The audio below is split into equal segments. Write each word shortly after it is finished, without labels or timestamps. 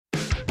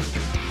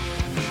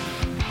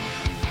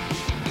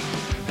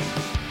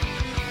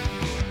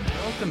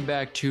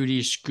Welcome back to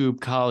the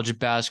Scoop College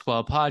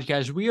Basketball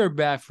Podcast. We are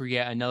back for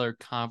yet another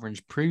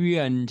conference preview,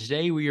 and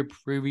today we are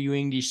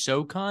previewing the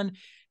SoCon,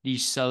 the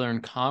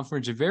Southern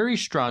Conference, a very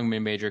strong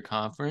mid-major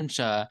conference,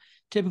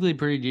 typically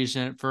pretty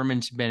decent.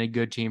 Forman's been a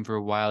good team for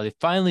a while. They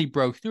finally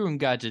broke through and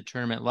got to the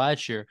tournament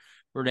last year,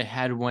 where they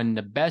had one of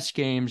the best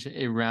games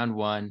in round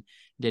one.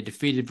 They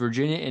defeated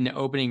Virginia in the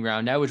opening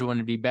round. That was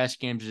one of the best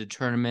games of the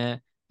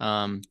tournament.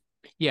 And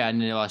then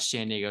they lost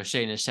San Diego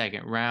State in the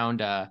second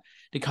round.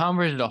 The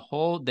conference as a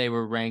whole, they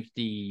were ranked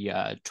the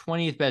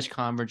 20th best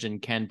conference in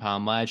Ken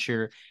Palm last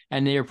year,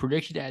 and they are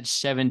predicted at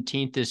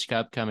 17th this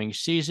upcoming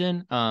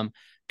season.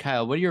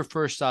 Kyle, what are your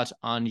first thoughts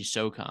on the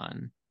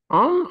SoCon?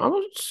 I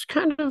was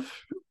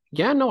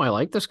I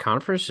like this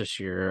conference this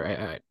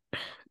year.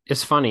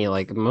 It's funny,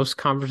 like most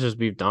conferences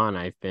we've done,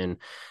 I've been,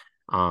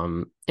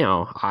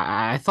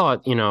 I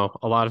thought,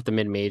 a lot of the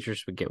mid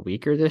majors would get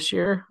weaker this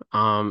year.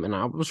 And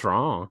I was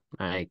wrong.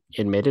 I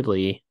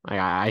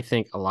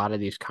think a lot of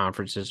these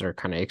conferences are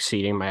kind of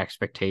exceeding my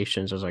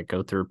expectations as I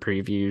go through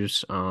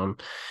previews. And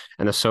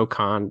the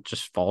SoCon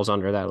just falls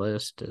under that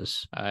list.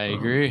 I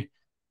agree.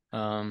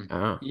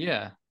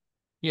 Yeah.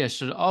 Yeah,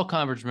 so the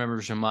all-conference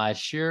members from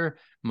last year,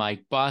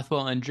 Mike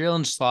Bothwell and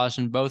Jalen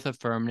Slauson both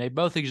affirmed. They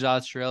both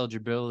exhausted their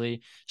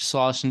eligibility.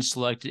 Slauson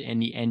selected in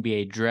the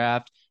NBA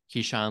draft.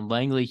 Keyshawn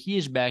Langley, he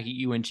is back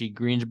at UNC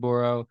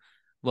Greensboro.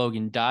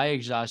 Logan Dye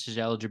exhausted his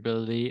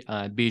eligibility.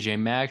 BJ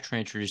Mack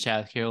transferred to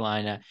South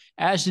Carolina.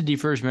 As did the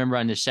first member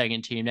on the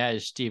second team, that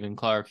is Stephen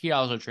Clark. He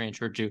also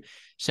transferred to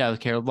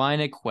South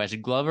Carolina.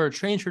 Quest Glover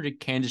transferred to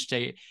Kansas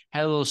State,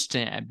 had a little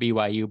stint at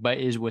BYU, but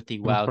is with the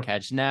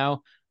Wildcats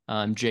now.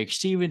 Jake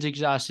Stevens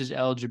exhausted his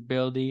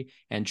eligibility,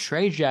 and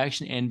Trey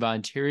Jackson and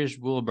Vontarius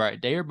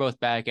Woolbright, they are both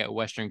back at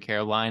Western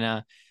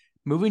Carolina.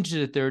 Moving to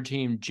the third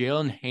team,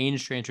 Jalen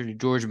Haynes transferred to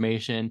George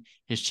Mason.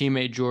 His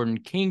teammate Jordan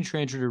King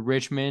transferred to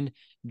Richmond.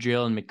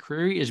 Jalen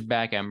McCreary is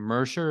back at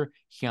Mercer.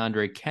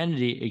 Keandre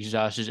Kennedy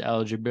exhausted his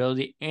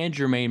eligibility, and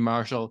Jermaine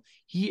Marshall,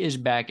 he is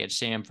back at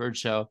Samford.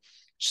 So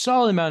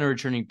solid amount of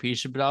returning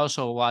pieces, but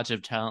also lots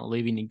of talent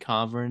leaving the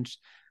conference.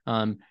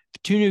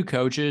 Two new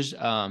coaches.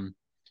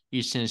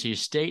 East Tennessee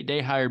State,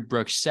 they hired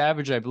Brooks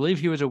Savage. I believe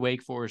he was a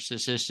Wake Forest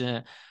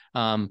assistant,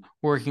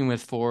 working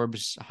with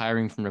Forbes,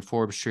 hiring from the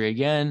Forbes tree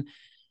again.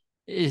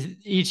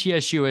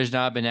 ETSU has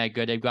not been that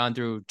good. They've gone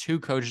through two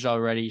coaches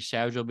already.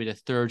 Savage will be the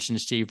third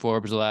since Steve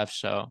Forbes left,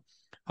 so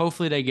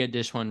hopefully they get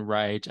this one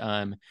right.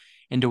 And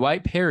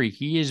Dwight Perry,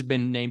 he has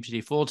been named to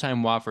the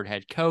full-time Wofford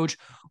head coach,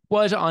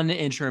 was on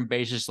the interim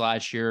basis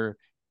last year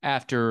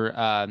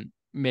after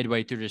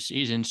midway through the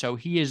season, so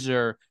he is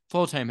their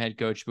full-time head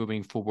coach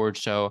moving forward.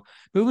 So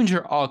moving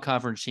to all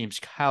conference teams,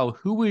 Kyle,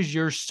 who is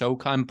your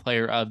SoCon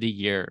player of the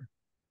year?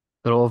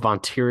 Little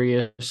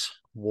Vontarius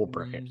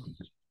Woolbright.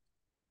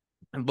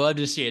 I'd love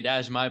to see it. That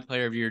is my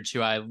player of the year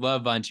too. I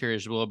love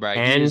Vontarius Woolbright.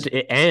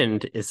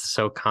 And it's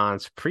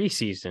SoCon's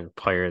preseason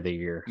player of the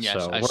year. Yes,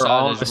 so I we're saw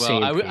all it as the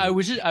well.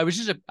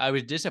 same I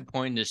was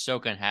disappointed that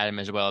SoCon had him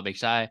as well,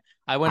 because I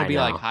want to be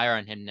like higher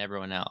on him than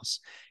everyone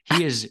else.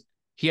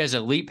 He has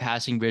elite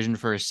passing vision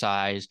for his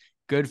size,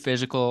 good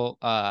physical,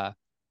 kind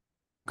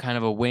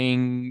of a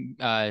wing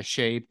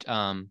shaped,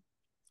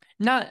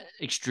 not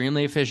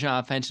extremely efficient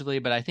offensively,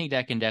 but I think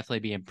that can definitely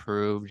be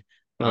improved.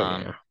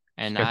 Yeah.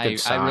 And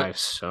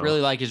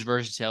really like his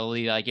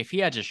versatility. Like if he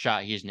has a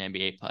shot, he's an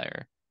NBA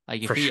player.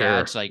 Like if he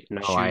adds like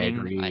shooting, I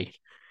agree. like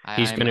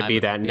he's going to be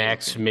that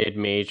next fan.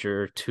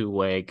 mid-major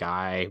two-way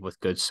guy with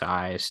good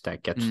size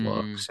that gets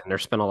looks, and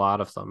there's been a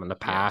lot of them in the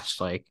past.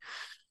 Yes.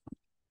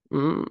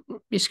 Like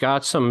he's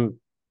got some.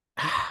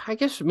 I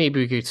guess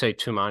maybe we could say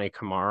Tumani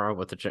Kamara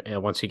with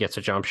once he gets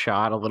a jump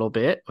shot a little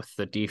bit with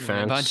the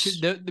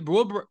defense. Yeah, the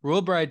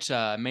Woolbright's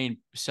main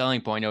selling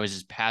point though is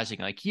his passing.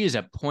 Like he is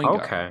a point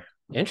guard. Okay,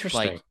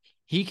 interesting. Like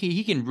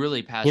he can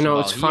really pass the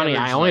ball. It's funny.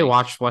 I only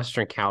watched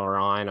Western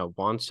Carolina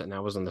once, and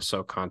that was in the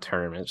SoCon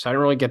tournament. So I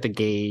didn't really get to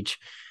gauge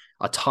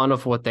a ton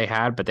of what they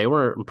had, but they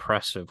were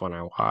impressive when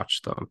I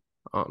watched them.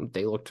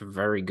 They looked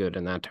very good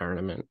in that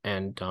tournament,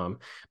 and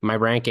my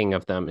ranking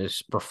of them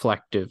is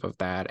reflective of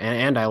that.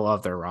 And I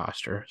love their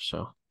roster.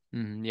 So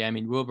yeah, I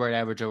mean, Woolbright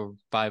averaged over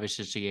 5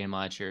 assists a game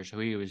last year, so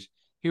he was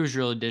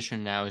really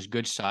dishing now. His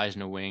good size in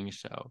the wing,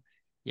 so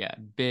yeah,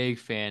 big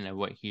fan of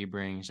what he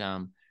brings.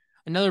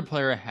 Another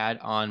player I had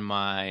on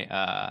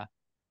my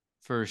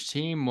first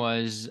team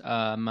was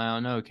I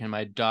don't know, can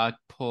my doc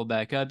pull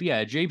back up?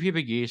 Yeah, JP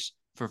Pegues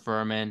for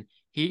Furman.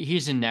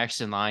 He's the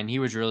next in line. He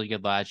was really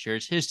good last year.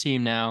 It's his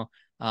team now,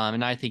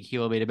 and I think he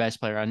will be the best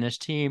player on this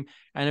team,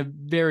 and a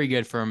very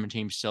good Furman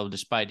team still,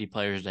 despite the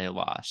players they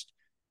lost.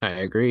 I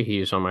agree.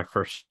 He's on my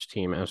first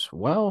team as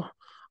well.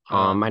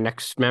 My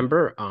next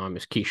member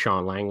is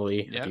Keyshawn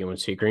Langley at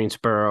UNC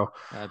Greensboro.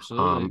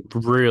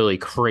 Absolutely. Really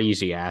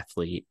crazy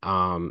athlete.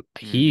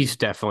 He's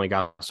definitely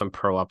got some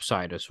pro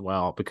upside as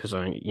well, because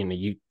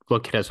you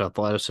look at his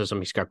athleticism,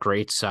 he's got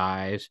great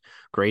size,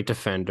 great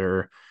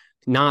defender.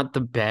 Not the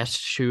best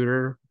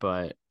shooter,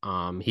 but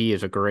he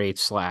is a great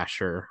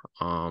slasher.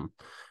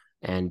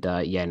 And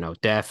yeah, no,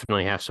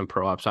 definitely have some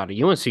pro upside.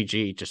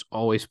 UNCG just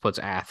always puts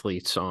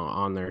athletes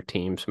on their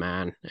teams,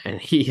 man. And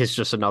he is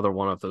just another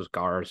one of those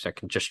guards that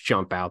can just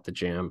jump out the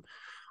gym.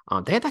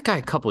 They had that guy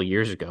a couple of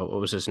years ago.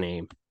 What was his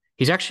name?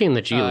 He's actually in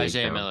the G League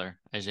Isaiah now. Miller.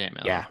 Isaiah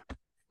Miller.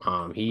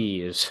 Yeah.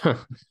 He is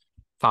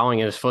following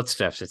in his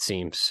footsteps, it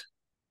seems.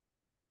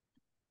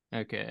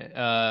 Okay.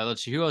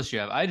 Let's see. Who else do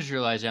you have? I just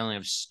realized I only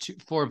have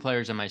four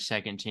players on my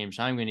second team,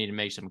 so I'm gonna need to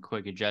make some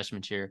quick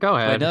adjustments here. Go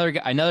But ahead.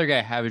 another guy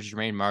I have is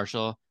Jermaine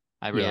Marshall.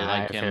 I really Yeah, I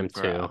like have him him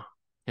for too.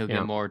 he'll get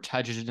Yeah. more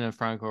touches in the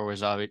front court.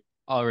 Was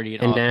already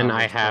an And all then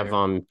I conference have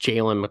player.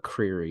 Jalen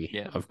McCreary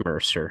Yeah, of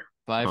Mercer.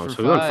 5 for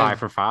So we went 5 5.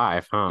 for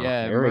 5, huh?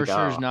 Yeah, There we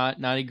Mercer's go. not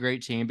a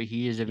great team, but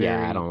he is a Yeah,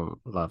 I very don't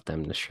love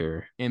them this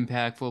year.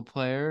 impactful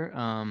player.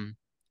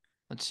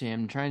 Let's see.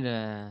 I'm trying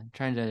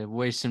to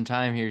waste some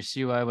time here.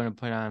 See what I want to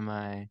put on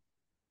my.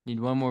 Need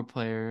one more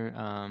player.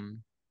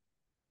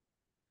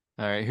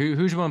 All right.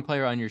 Who's one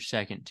player on your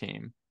second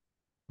team?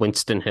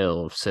 Winston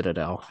Hill of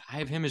Citadel. I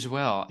have him as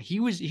well. He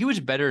was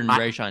better than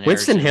Rayshawn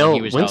Winston Harrison when he Hill.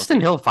 was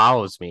Winston healthy. Hill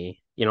follows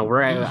me. You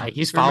know,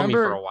 he's followed me for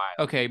a Remember?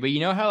 while. Okay, but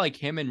you know how like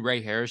him and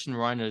Ray Harrison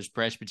were on those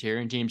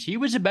Presbyterian teams. He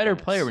was a better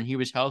player Yes, when he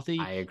was healthy.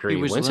 I He agree.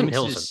 was Winston limited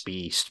Hill's a to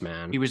beast, he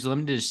man. was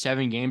limited to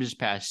 7 games this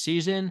past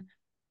season.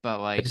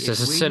 But like This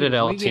is if a we if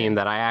Citadel we team get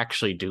that I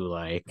actually do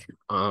like.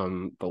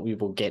 But we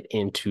will get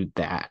into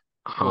that.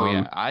 oh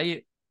yeah,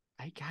 I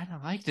kind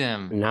of like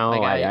them. No,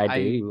 Like I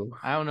do.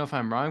 I don't know if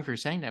I'm wrong for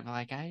saying that, but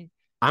like I'm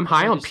I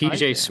high on just like PJ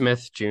them.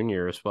 Smith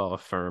Jr. as well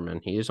of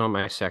Furman. He is on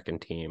my second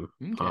team.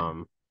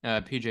 Okay.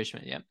 PJ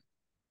Smith, yep.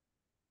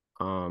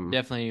 Um,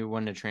 Definitely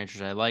one of the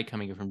transfers I like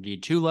coming from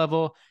D2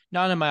 level.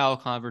 Not in my all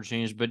conference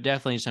teams, but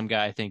definitely some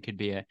guy I think could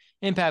be an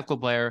impactful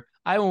player.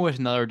 I went with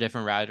another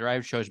different router. I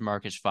chose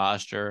Marcus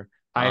Foster.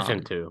 I have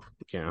him too.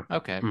 Yeah.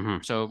 Okay. Hmm.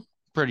 So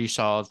pretty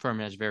solid.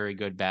 Furman has very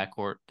good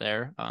backcourt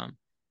there.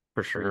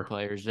 For Three sure.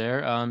 players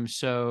there.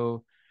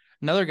 So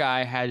another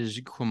guy I had is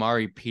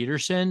Kwamari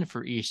Peterson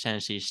for East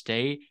Tennessee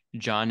State.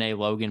 John A.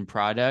 Logan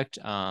product.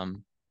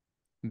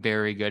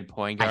 Very good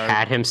point I guard.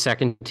 had him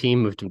second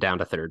team, moved him down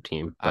to third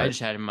team, I but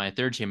just had him in my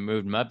third team,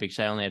 moved him up because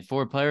I only had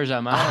four players on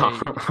oh,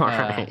 my all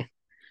right.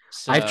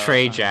 so I have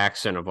Trey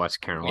Jackson of West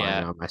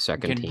Carolina yeah, on my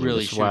second can team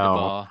really as shoot the well.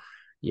 ball.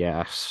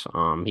 Yes.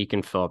 He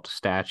can fill up the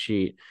stat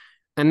sheet.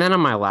 And then on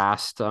my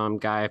last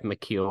guy, I have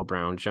Makeel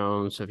Brown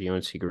Jones of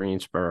UNC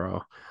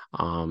Greensboro.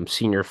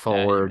 Senior I had him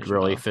forward, as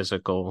really well.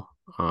 physical.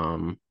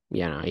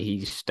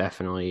 He's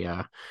definitely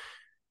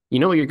you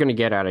know what you're going to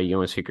get out of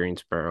UNC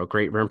Greensboro.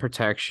 Great rim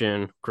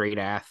protection, great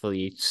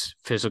athletes,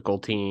 physical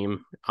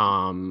team.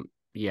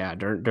 Yeah,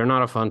 they're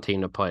not a fun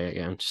team to play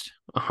against,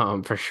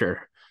 for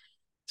sure.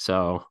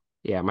 So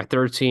yeah, my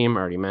third team,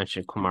 I already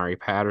mentioned Kwamari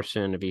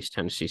Patterson of East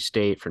Tennessee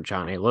State for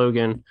John A.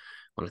 Logan,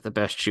 one of the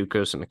best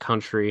JUCOs in the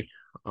country.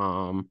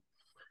 Um,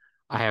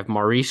 I have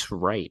Maurice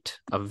Wright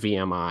of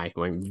VMI,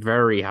 who I'm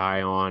very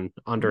high on,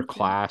 Okay.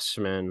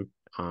 underclassman.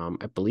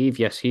 I believe,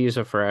 yes, he's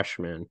a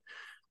freshman.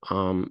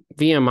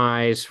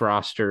 VMI's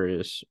roster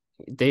is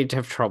they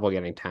have trouble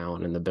getting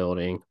talent in the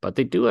building, but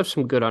they do have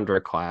some good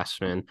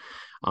underclassmen.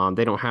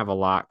 They don't have a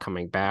lot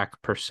coming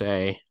back per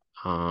se.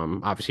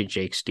 Obviously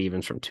Jake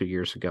Stevens from 2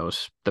 years ago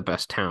is the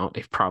best talent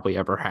they've probably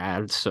ever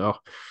had. So,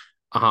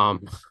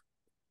 um, It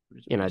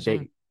was you know,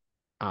 amazing.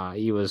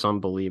 he was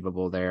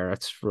unbelievable there.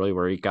 That's really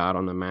where he got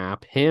on the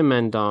map. Him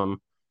and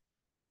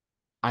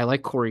I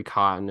like Corey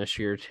Cotton this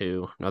year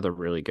too, another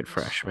really good Yes.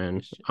 freshman.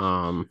 Yes, yes,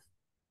 yes.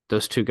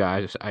 Those two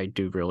guys I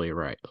do really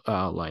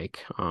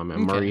like. And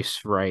Okay.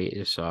 Maurice Wright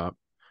is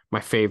my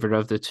favorite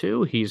of the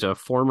two. He's a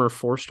former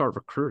 4-star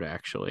recruit,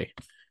 actually.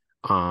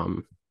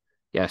 Um,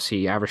 yes,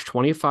 he averaged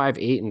 25,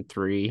 8, and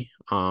 3.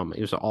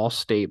 He was an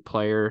all-state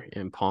player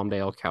in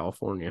Palmdale,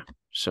 California.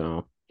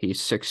 So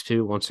he's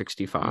 6'2",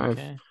 165.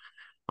 Okay.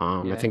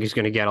 I Yeah. think he's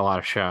going to get a lot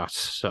of shots.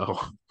 So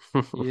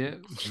Yeah,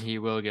 he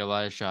will get a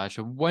lot of shots.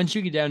 So once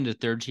you get down to the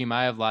third team,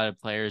 I have a lot of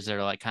players that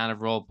are like kind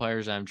of role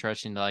players I'm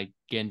trusting to like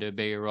get into a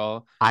bigger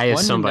role. I is One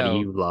of them somebody though,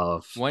 you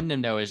love. one of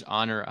them though is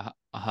Honor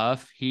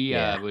Huff. He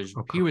Yeah. was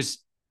Okay. he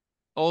was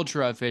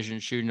ultra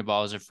efficient shooting the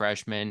ball as a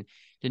freshman.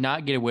 Did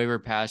not get a waiver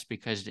pass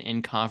because of the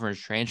in-conference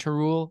transfer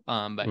rule.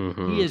 But he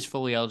Hmm. is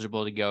fully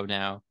eligible to go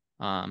now.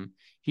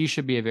 He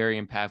should be a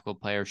very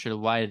impactful player. Should have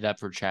lighted up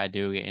for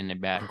Chattanooga in the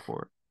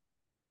backcourt.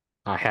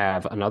 I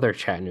have another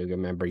Chattanooga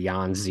member,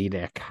 Jan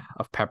Zedek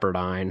of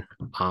Pepperdine.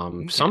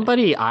 Okay.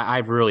 Somebody I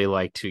really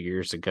liked 2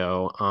 years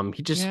ago.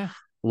 He just Yeah.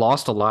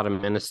 lost a lot of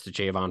minutes to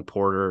Javon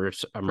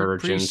Porter's Pretty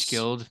emergence.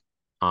 skilled.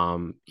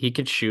 He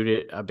could shoot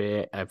it a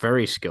bit, a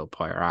very skilled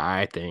player,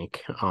 I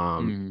think,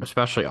 Mm.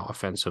 especially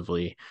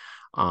offensively.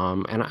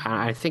 And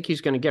I think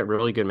he's going to get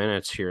really good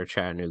minutes here at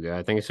Chattanooga.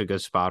 I think it's a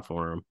good spot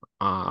for him.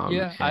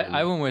 Yeah, I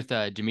And went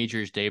with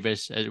Demetrius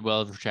Davis as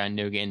well for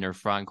Chattanooga in their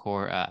front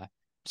court.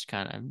 Just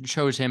kind of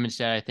chose him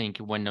instead. I think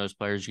when those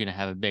players are going to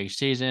have a big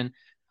season.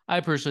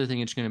 I personally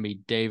think it's going to be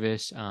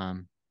Davis.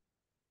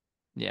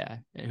 Yeah.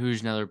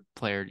 Who's another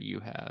player do you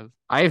have?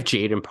 I have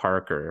Jaden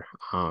Parker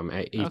at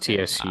Okay,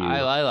 ETSU,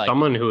 I like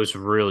someone him. who is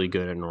really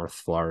good in North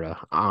Florida.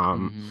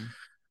 Mm-hmm.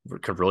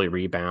 could really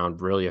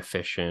rebound, really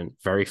efficient,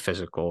 very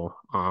physical.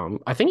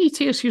 I think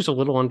ETSU is a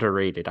little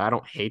underrated. I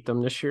don't hate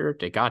them this year.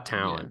 They got Yeah.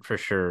 talent for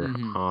sure.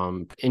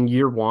 Mm-hmm. In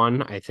year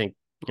one, I think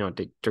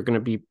they're going to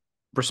be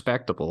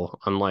respectable,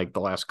 unlike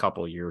the last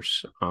couple of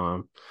years.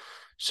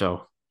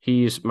 So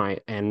he's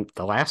and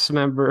the last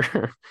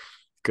member,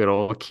 good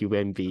old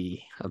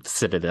QMB of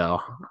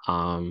Citadel.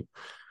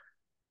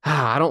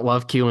 I don't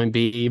love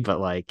QMB, but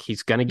like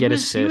he's gonna get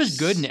He was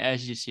good in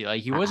assists. the SEC.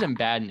 Like he Ah, wasn't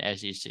bad in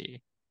SEC.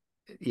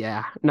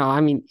 yeah, no,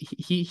 I mean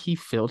he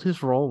filled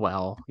his role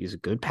well. He's a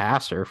good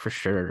passer for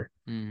sure.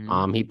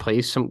 Mm-hmm. He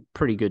plays some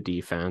pretty good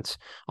defense.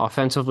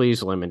 Offensively,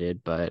 he's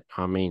limited, but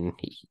I mean,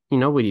 you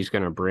know what he's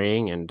gonna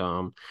bring, and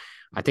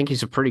I think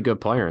he's a pretty good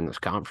player in this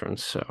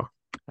conference. So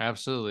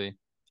Absolutely.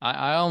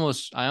 I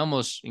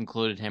almost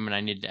included him, and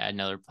I needed to add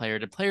another player.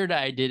 The player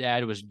that I did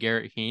add was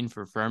Garrett Heen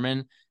for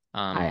Furman.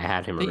 I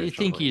had him I think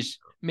originally. he's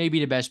maybe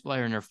the best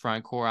player in their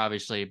front core.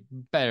 Obviously,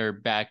 better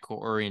backcourt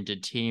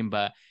oriented team,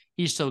 but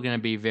he's still going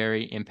to be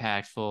very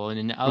impactful. And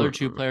then the other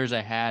two Mm-mm. players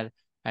I had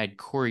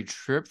Corey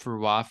Tripp for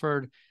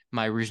Wofford.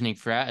 My reasoning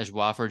for that is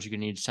Wofford's going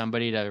to need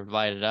somebody to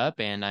light it up,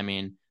 and I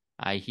mean,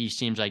 he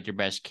seems like their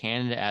best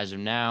candidate as of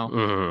now.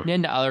 Mm. And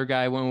then the other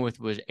guy I went with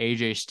was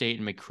AJ State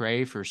and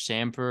McCray for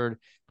Samford.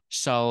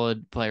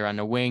 Solid player on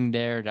the wing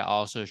there that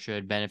also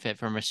should benefit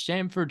from a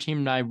Samford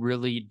team that I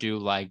really do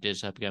like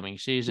this upcoming No,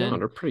 season.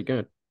 they're pretty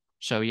good.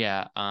 So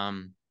yeah,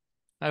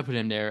 I put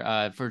him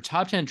there. For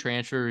top 10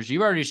 transfers,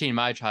 you've already seen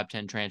my top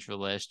 10 transfer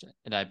list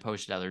that I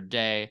posted the other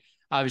day.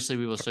 Obviously,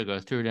 we will still go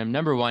through them.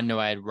 Number one, no,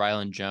 I had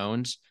Rylan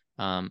Jones.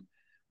 Um,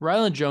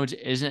 Rylan Jones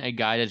isn't a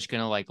guy that's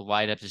gonna like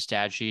light up the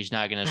stat sheet. He's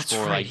not gonna That's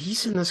score right. like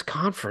He's in this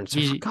conference. I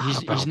he's forgot he's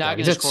he's about not that.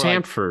 He's gonna at score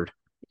like Samford.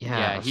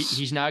 yeah, Yes.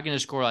 he's not going to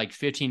score like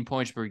 15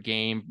 points per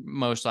game.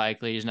 Most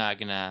likely, he's not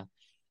going to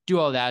do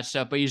all that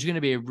stuff, but he's going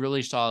to be a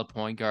really solid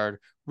point guard,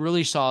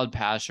 really solid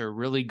passer,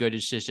 really good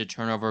assist to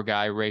turnover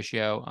guy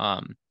ratio.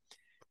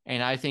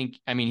 And I think,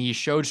 I mean, he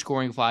showed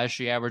scoring flash.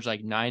 He averaged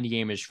like 90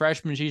 game his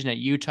freshman season at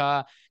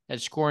Utah.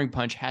 That scoring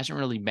punch hasn't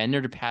really been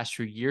there the past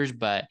few years,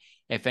 but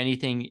if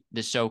anything,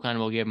 the SoCon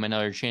will give him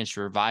another chance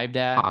to revive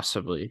that.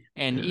 Possibly.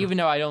 And Yeah. even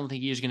though I don't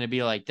think he's going to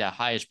be like the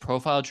highest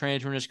profile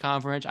transfer in this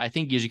conference, I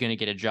think he's going to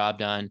get a job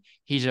done.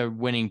 He's a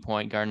winning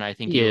point guard, and I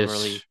think He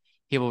is.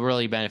 he will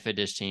really benefit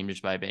this team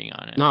just by being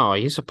on it. No,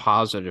 he's a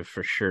positive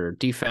for sure.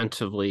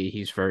 Defensively,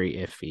 he's very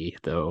iffy,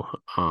 though.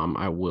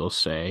 I will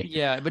say.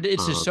 Yeah, but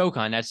it's a Um,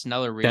 SoCon. That's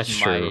another that's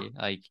reason true.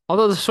 why, like,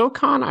 Although the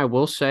SoCon, I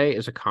will say,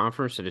 is a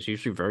conference that is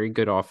usually very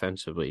good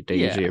offensively. They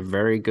usually yeah. have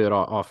very good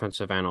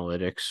offensive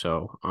analytics.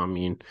 So, I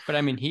mean, But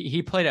I mean,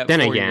 he played at then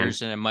 4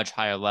 years again, at a much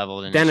higher level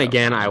than the Then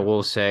again, I SoCon.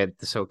 will say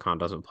the SoCon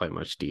doesn't play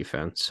much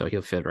defense, so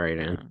he'll fit right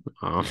in.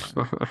 Um,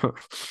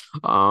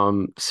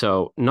 Yeah.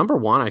 so number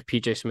one, I have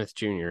PJ Smith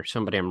Jr.,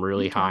 somebody I'm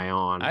really Okay. high I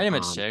on had him at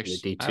in the 6.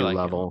 I D2 like him.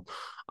 level.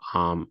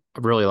 I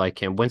really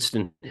like him.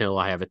 Winston Hill,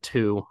 I have a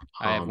two.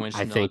 I have I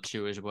Winston Miller think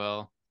too as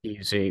well.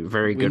 he's a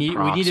very We good need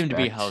him to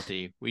be prospect.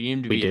 healthy. We need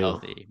him to We be do.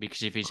 healthy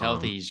because if he's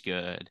healthy, Um, he's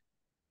good.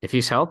 if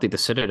he's healthy, the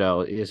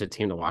Citadel is a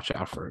team to watch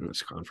out for in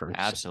this conference.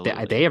 They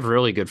Absolutely. have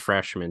really good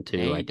freshmen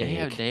too, I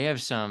think. They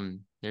have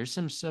some there's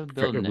some stuff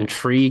Very building there.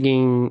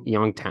 intriguing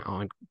young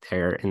talent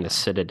there in the Yeah.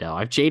 Citadel. I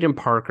have Jaden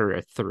Parker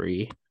at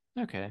three.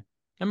 Okay.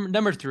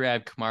 Number three, I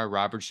have Kamar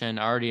Robertson,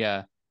 already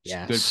a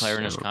good player Yes,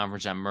 in this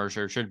conference at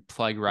Mercer. Should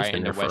plug he's right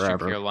been into there Western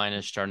forever.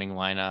 Carolina's starting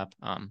lineup.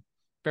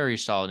 Very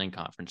solid in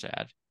conference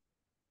ad.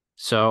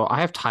 So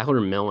I have Tyler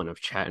Millen of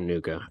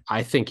Chattanooga.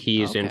 I think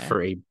he is in Okay.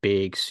 for a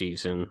big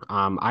season.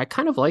 I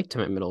kind of liked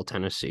him at Middle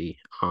Tennessee.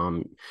 Yeah.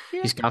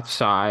 He's got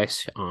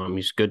size.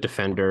 He's a good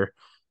defender.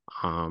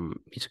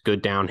 He's a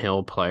good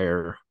downhill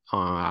player.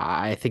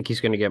 I think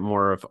he's going to get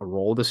more of a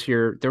role this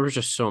year. There was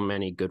just so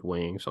many good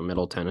wings on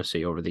Middle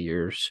Tennessee over the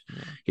years.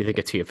 Yeah. You think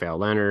of TFL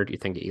Leonard, you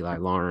think of Eli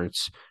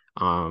Lawrence.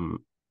 Um,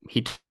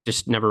 he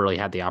just never really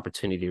had the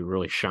opportunity to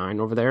really shine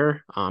over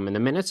there. In the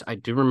minutes, I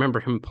do remember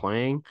him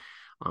playing.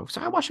 So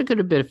I watched a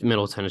good bit of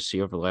Middle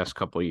Tennessee over the last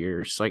couple of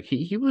years. Like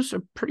he was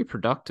a pretty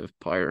productive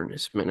player in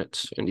his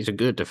minutes, and he's a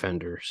good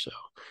defender. So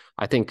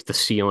I think the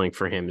ceiling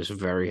for him is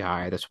very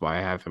high. That's why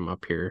I have him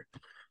up here.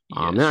 Then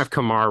I have Yes.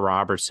 Kamar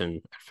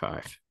Robertson at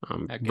five.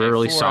 Okay.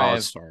 Really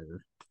solid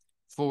starter.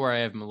 Four, I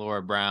have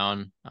Melora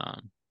Brown.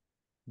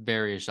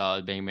 Very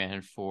solid big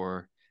man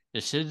for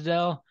the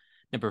Citadel.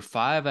 Number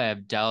five, I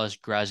have Dallas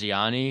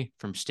Graziani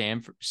from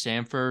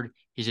Samford.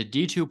 He's a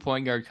D2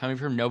 point guard coming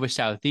from Nova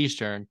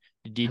Southeastern,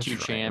 the D2 That's right.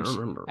 I champs.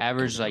 remember looking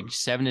Averaged at like him.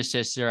 7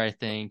 assists there, I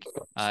think.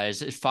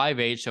 Is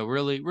 5'8", so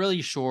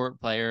really short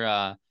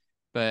player.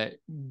 But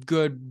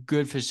good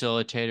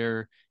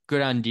facilitator,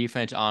 good on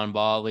defense on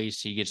ball. At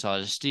least he gets a lot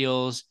of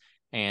steals.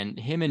 And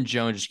him and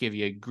Jones just give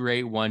you a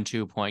great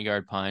 1-2 point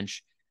guard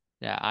punch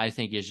that I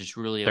think is just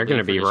really They're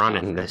going to elite for be this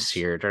running this conference.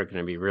 year. They're going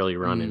to be really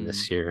running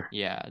this year.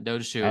 Yeah,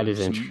 those That two. is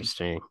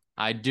interesting.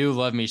 I do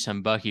love me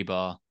some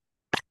buckyball.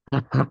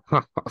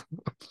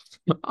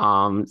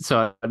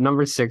 So at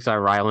number six, I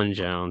have Rylan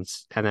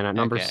Jones, and then at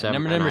number Okay,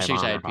 seven, number I have six,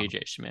 I Honor had Hall.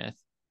 PJ Smith.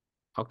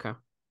 Okay.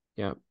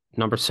 Yeah.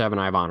 Number 7,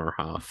 I have Honor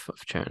Huff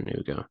of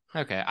Chattanooga.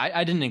 Okay,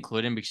 I didn't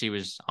include him because he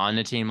was on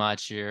the team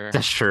last year,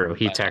 That's true.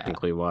 He but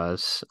technically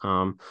was.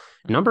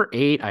 Number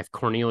 8, I have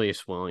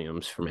Cornelius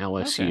Williams from okay,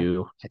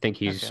 LSU. I think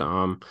he's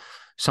okay.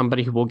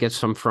 somebody who will get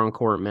some front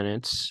court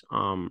minutes.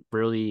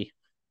 Really,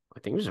 I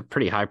think he was a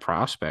pretty high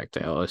prospect to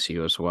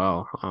LSU as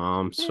well.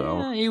 So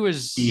Yeah, he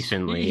was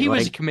decently, he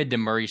was like committed to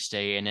Murray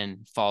State and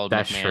then followed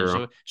that's McMahon.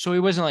 true. So he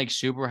wasn't like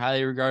super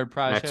highly regarded That's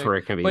prospect, where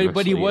it can be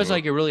but he was misleading.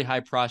 like a really high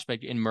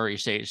prospect in Murray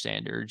State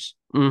standards.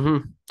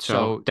 So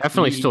So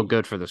definitely still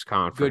good for this good,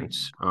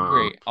 conference.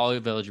 great. All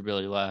of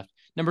eligibility left.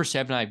 Number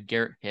 7, I have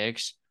Garrett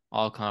Hicks,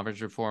 all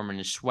conference reform in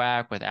his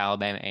SWAC with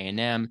Alabama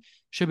A&M.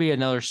 Should be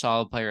another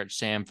solid player at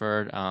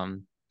Samford.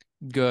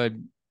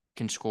 Good,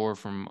 can score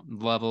from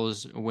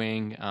levels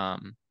wing.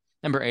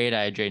 Number 8,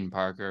 I had Jaden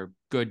Parker,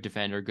 good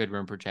defender, good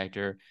rim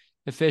protector,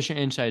 efficient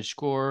inside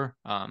scorer.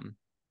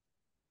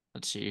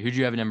 Let's see, who'd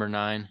you have at number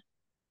 9?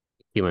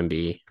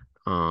 UNB.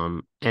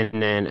 And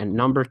then at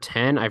number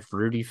 10, I have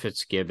Rudy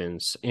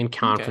Fitzgibbons in Okay,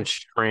 conference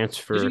he's a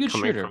transfer good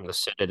coming shooter. from the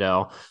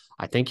Citadel.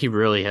 I think he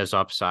really has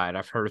upside.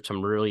 I've heard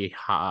some really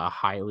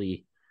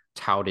highly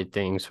touted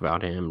things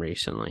about him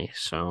recently.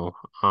 So,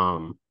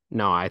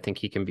 no, I think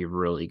he can be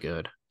really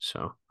good.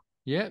 So,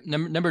 Yeah,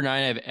 number 9,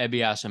 I have Ebi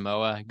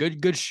Asamoah,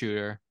 good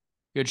shooter,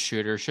 good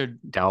shooter.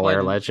 Should play Delaware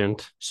the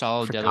legend.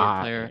 solid Delaware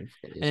Forgot. player. I forget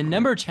And his then name.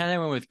 number 10, I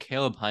went with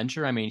Caleb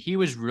Hunter. I mean, he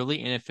was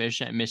really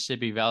inefficient at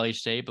Mississippi Valley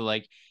State, but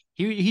like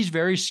he's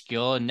very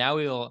skilled. And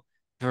now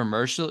for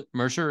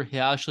Mercer,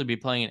 he'll actually be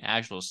playing an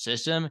actual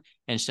system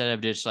instead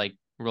of just like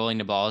rolling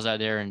the balls out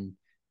there and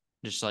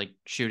just like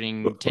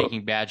shooting,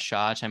 taking bad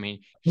shots. I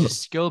mean, he's a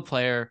skilled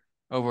player,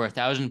 over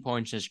 1,000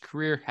 points in his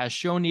career, has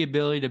shown the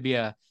ability to be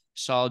a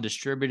solid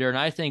distributor. And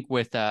I think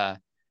I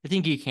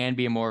think he can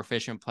be a more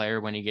efficient player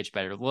when he gets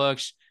better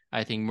looks.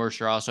 I think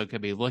Mercer also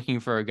could be looking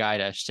for a guy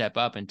to step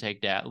up and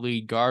take that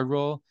lead guard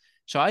role.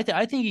 So I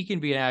think he can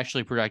be an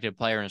actually productive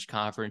player in his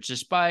conference,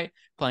 despite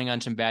playing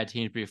on some bad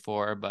teams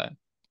before. But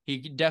he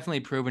definitely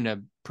proven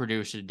to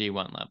produce at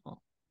D1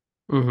 level.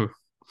 Mm-hmm.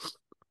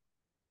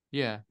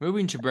 Yeah,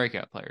 moving to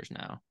breakout players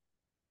now.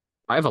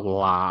 I have a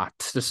lot.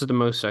 This is the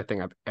most I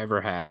think I've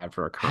ever had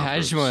for a I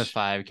just went with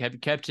conference.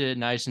 5, kept it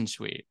nice and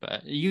sweet.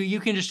 But you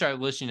can just start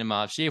listing them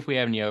off, see if we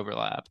have any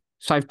overlap.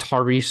 So I have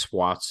Tyrese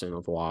Watson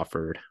of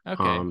Wofford.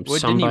 Okay, what didn't he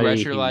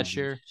Somebody redshirt last who's,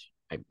 year?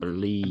 I I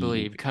believe,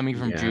 believe coming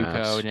from JUCO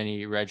yes, and then he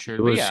he redshirted.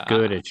 But was yeah,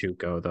 good at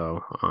JUCO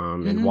though.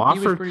 And he was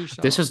Wofford, pretty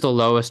this is solid. the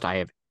lowest I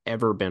have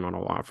ever been on a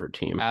Wofford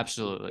team,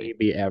 Absolutely,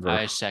 maybe ever.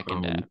 I second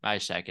Um, that. I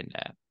second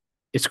that.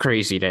 it's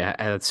crazy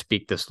to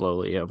speak this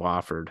lowly of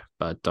Wofford,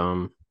 but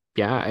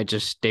yeah,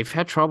 they've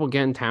had trouble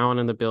getting talent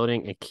in the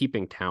building, and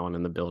keeping talent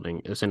in the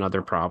building is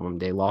another problem.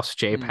 They lost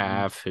Jay Mm-hmm.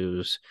 Pav,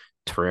 who's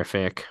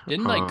terrific.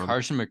 Didn't like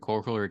Carson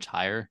McCorkle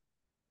retire?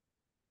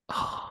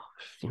 Oh,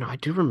 I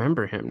do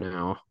remember him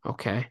now.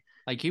 Okay,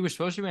 Like he was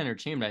supposed to be on their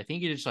team, but I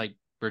think he just like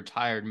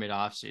retired mid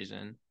off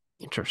season,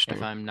 if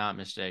interesting. I'm not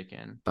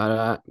mistaken.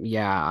 But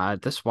yeah,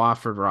 this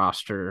Wofford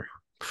roster,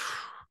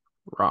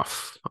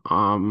 rough.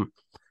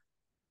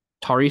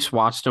 Tyrese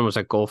Watson was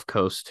at Gulf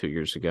Coast 2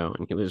 years ago,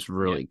 and he was Yep.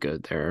 really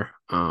good there.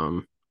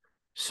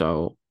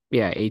 So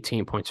yeah,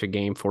 18 points a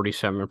game,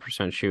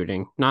 47%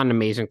 shooting. Not an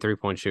amazing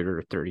 3-point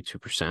shooter,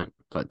 32%,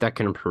 but that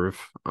can improve.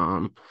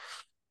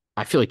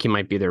 I feel like he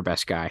might be their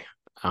best guy.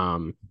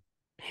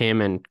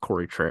 Him and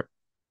Corey Tripp,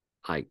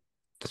 like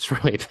that's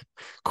really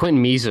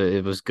Quinn Meza.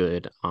 It was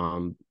good.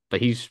 But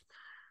he's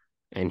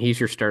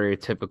your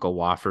stereotypical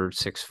Wofford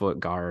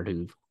 6-foot guard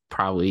who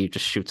probably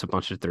just shoots a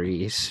bunch of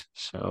threes.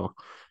 So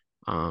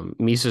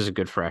Misa's a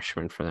good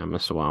freshman for them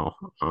as well.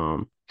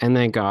 And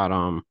they got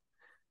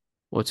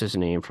what's his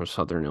name from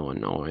Southern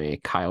Illinois,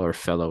 Kyler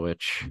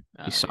Filowich. He's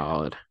Oh yeah.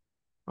 solid.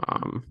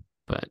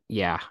 But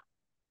yeah,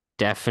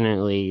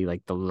 definitely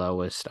like the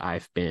lowest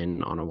I've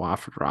been on a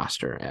Wofford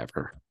roster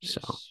ever. So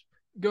Yes.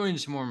 Going to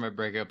some more of my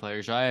breakout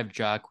players, I have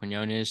Jock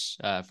Quinones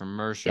from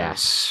Mercer.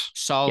 yes,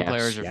 Solid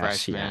player as yes, a yes,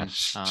 freshman.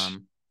 yes.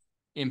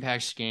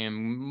 Impacts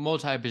game,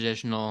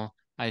 multi-positional.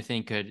 I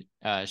think could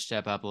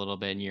step up a little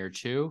bit in year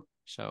 2.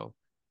 So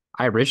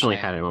I originally I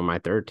had him on my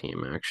third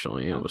team.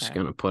 Actually, I was okay.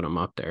 gonna put him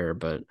up there,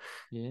 but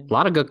Yeah. a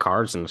lot of good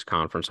cards in this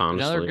conference,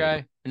 honestly.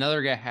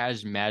 Another guy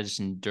has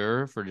Madison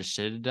Durr for the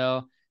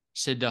Citadel.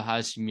 Citadel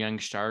has some young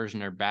stars in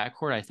their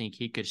backcourt. I think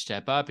he could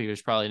step up. He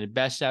was probably the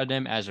best out of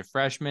them as a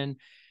freshman,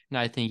 and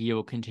I think he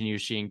will continue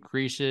to see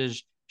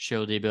increases,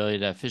 show the ability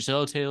to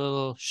facilitate a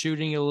little,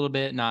 shooting a little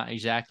bit, not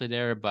exactly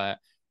there, but I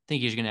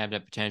think he's going to have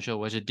that potential.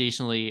 Was a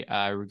decently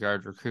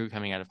regarded recruit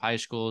coming out of high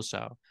school,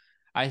 so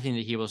I think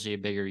that he will see a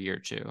bigger year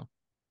too.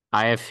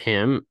 I have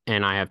him,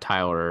 and I have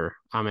Tyler.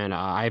 I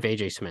have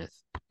AJ Smith.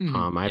 I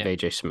have Yeah,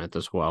 AJ Smith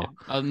as yeah, well.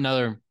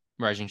 another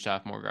rising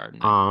sophomore guard in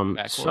that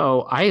backcourt.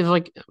 So I have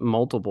like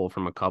multiple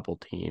from a couple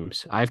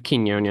teams. I have Okay,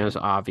 Quinones,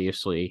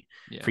 obviously.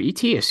 yeah, For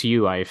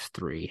ETSU, I have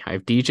three. I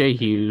have DJ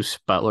Hughes,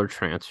 Butler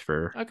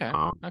transfer. okay,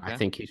 I okay.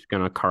 think he's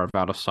gonna carve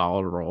out a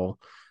solid role.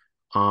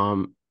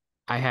 Um,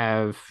 I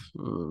have.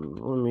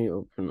 Let me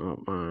open up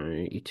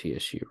my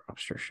ETSU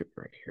roster sheet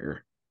right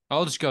here.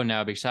 I'll just go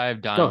now because I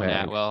have Go Donovan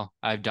ahead. Atwell.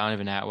 I have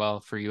Donovan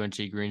Atwell for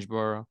UNC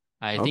Greensboro.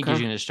 I think he's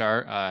Okay. going to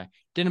start.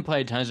 Didn't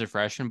play tons of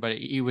freshmen, but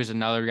he was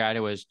another guy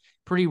that was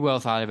pretty well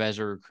thought of as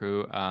a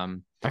recruit.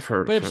 I've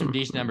heard Put of up some him.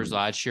 decent numbers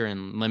last year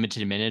in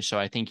limited minutes, so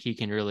I think he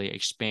can really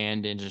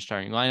expand into the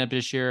starting lineup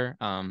this year.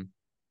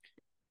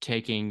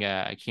 Taking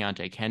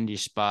Keontae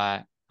Kennedy's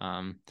spot.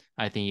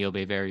 I think he'll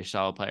be a very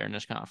solid player in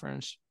this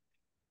conference.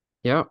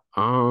 Yep.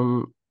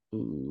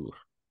 Ooh,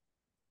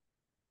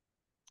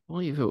 I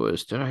believe it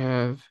was. Did I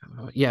have?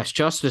 Yes,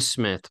 Justice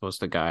Smith was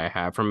the guy I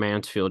have from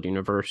Mansfield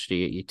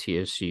University at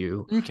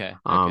UTSU. Okay,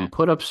 okay,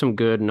 Put up some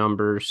good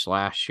numbers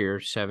last year,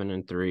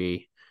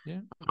 7-3.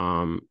 yeah.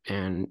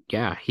 And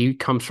yeah, he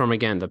comes from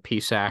again the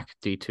PSAC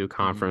D2 Mm-hmm.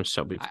 conference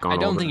that we've I gone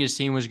don't think over. his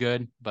team was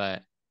good,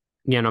 but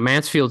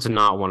Mansfield's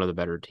not one of the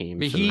better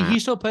teams in he that.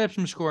 still put up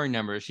some scoring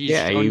numbers. He's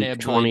Yeah, shown he the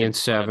ability 20 to and put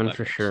up 7 for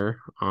buckets. sure.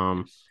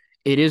 Yes.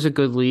 It is a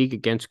good league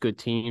against good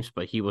teams,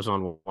 but he was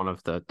on one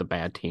of the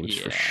bad teams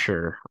for Yeah.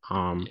 sure.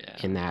 Yeah.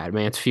 In that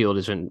Mansfield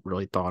isn't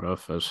really thought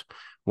of as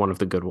one of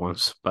the good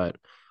ones, but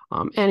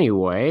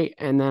anyway,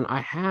 and then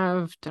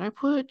did I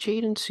put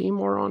Jaden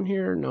Seymour on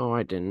here? No,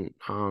 I didn't.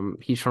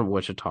 He's from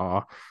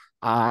Wichita.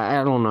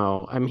 I don't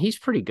know. I mean, he's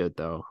pretty good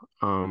though.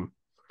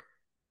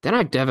 Then I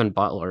have Devin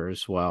Butler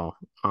as well.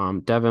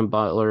 Devin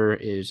Butler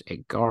is a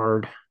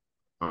guard.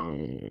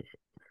 Um,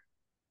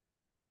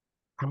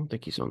 I don't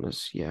think he's on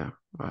this. Yeah.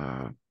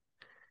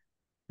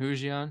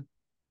 Who's he on?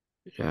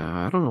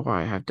 Yeah, I don't know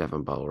why I have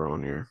Devin Butler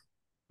on here.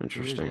 Who is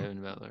Interesting.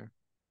 Devin Butler?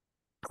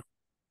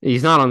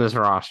 He's not on this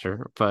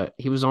roster, but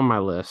he was on my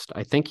list.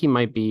 I think he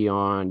might be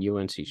on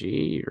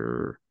UNCG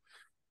or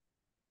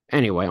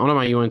anyway, one of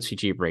my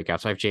UNCG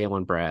breakouts. I have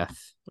Jalen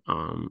Breath,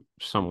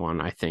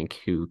 someone I think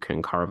who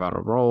can carve out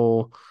a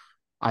role.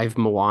 I have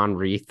Milan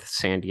Reith,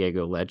 San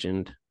Diego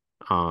legend.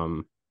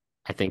 Um,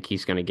 I think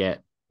he's going to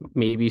get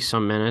maybe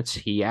some minutes.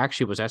 He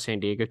actually was at San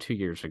Diego 2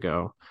 years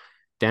ago,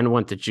 then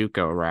went the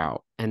JUCO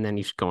route, and then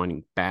he's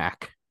going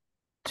back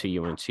to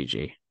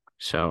UNCG.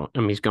 So, I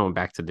mean, he's going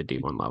back to the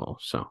D1 level.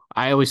 So,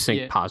 I always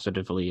think Yeah.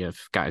 positively of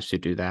guys who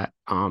do that.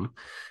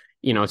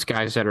 It's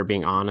guys that are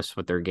being honest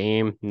with their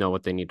game, know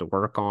what they need to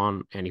work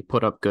on, and he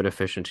put up good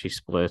efficiency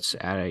splits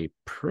at a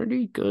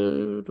pretty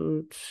good.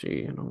 Let's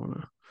see, I don't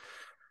want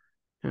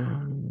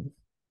to.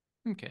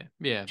 Okay.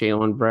 Yeah.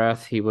 Jalen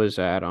Breath, he was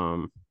at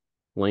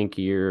Link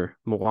Year.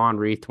 Milan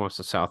Reith wants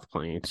the South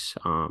Plains.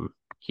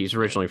 He's Yeah.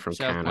 originally from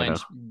South Canada.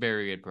 Plains,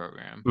 very good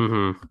program.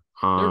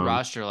 Mm-hmm. Their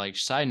roster, like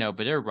side note,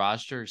 but their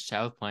roster,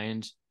 South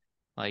Plains,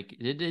 like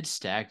it's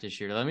stacked this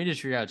year. Let me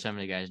just read out some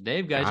of the guys. They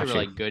have guys that were Got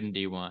you. like good in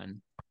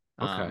D1.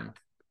 Okay. Um,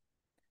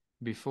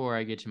 before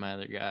I get to my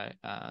other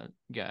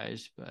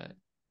guys, but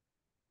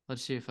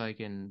let's see if I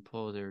can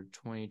pull their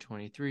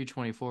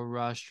 2023-24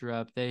 roster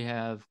up. They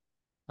have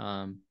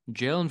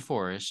Jalen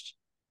Forrest,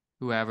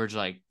 who averaged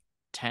like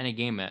 10 a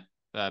game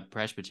at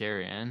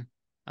Presbyterian.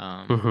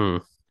 Um, Mm-hmm.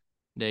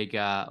 they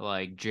got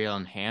like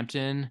Jalen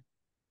Hampton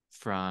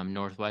from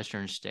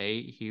Northwestern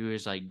State. He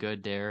was like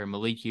good there.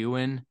 Malik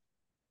Ewan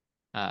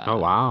Oh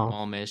from wow.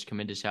 Ole Miss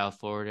committed to South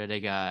Florida. They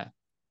got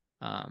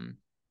um,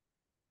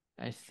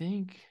 I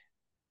think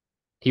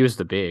He was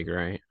the big,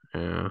 right?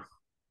 Yeah.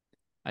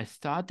 I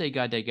thought they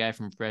got that guy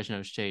from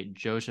Fresno State,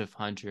 Joseph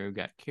Hunter, who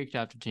got kicked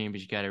off the team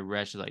because he got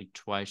arrested like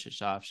twice this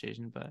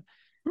offseason, but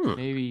Hmm.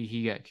 maybe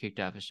he got kicked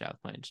off of South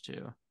Plains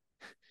too.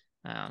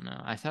 I don't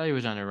know. I thought he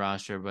was on the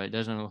roster, but it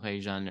doesn't look like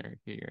he's on there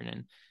here. And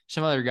then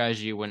some other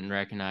guys you wouldn't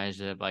recognize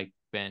that have like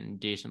been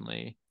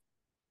decently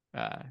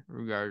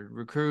regarded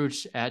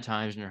recruits at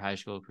times in their high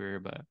school career.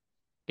 But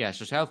yeah,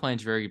 so South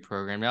Plains very good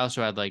program. They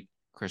also had like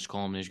Chris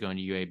Coleman who's going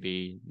to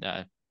UAB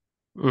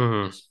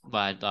Mm-hmm. this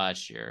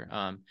last year.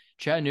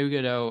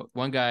 Chattanooga though,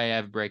 one guy I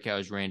have breakout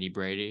is Randy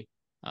Brady.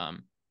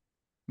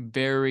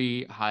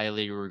 Very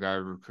highly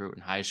regarded recruit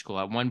in high school.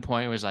 At one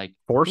point, it was like I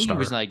Four think he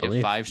was star, in I like the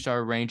believe.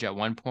 5-star range at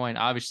one point.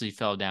 Obviously,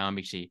 fell down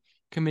because he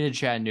committed to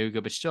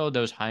Chattanooga, but still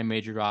those high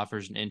major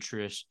offers and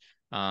interest.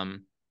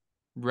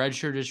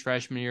 Redshirt his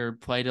freshman year,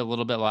 played a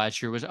little bit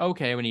last year, was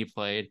okay when he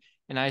played,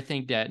 and I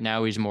think that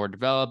now he's more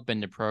developed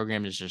and the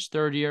program is his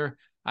third year.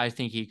 I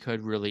think he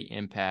could really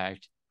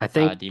impact I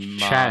think the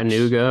mocks.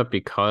 Chattanooga,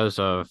 because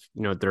of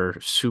their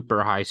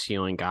super high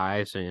ceiling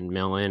guys and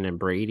Millen and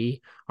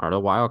Brady are the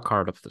wild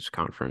card of this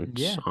conference.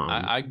 Yeah,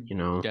 I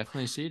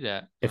definitely see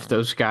that. If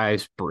those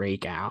guys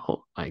break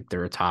out, like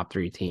they're a top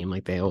three team,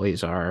 like they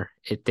always are.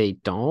 If they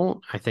don't,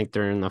 I think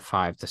they're in the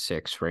 5 to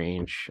 6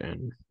 range,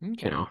 and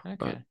Okay,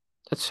 but okay,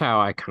 that's how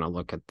I kind of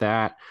look at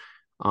that.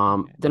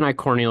 okay. Then I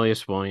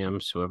Cornelius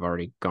Williams, who I've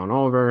already gone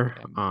over.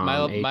 Yeah. My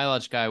A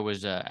last guy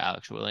was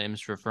Alex Williams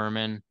for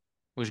Furman.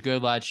 Was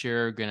good last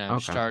year. Gonna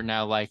okay, start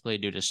now likely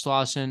due to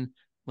Slauson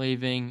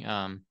leaving.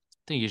 I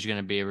think he's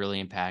gonna be a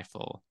really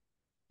impactful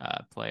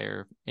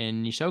player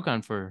in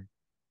SoCon for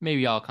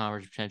maybe all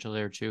conference potential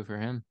there too for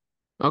him.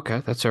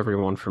 okay, that's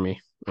everyone for me.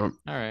 All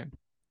right.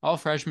 All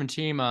freshman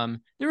team.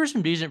 There were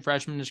some decent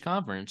freshmen in this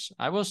conference.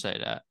 I will say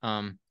that.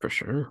 For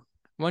sure.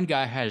 One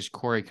guy has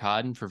Corey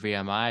Cotton for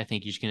VMI. I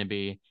think he's going to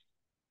be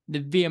the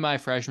VMI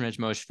freshman is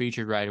most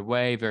featured right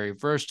away. Very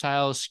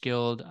versatile,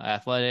 skilled,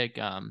 athletic.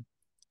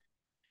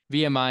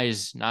 VMI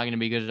is not going to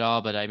be good at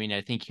all, but I mean,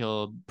 I think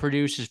he'll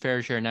produce his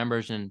fair share of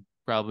numbers and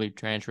probably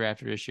transfer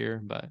after this year.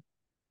 But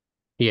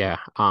Yeah.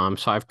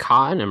 So I've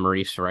Cotton and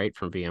Maurice Wright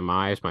from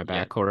VMI as my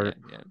yeah, backcourt. yeah,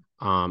 yeah.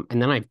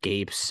 And then I have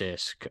Gabe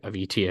Sisk of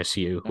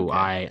ETSU, who Okay.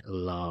 I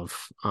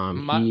love.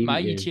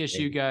 My He is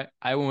ETSU guy,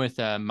 I went with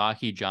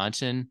Maki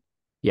Johnson.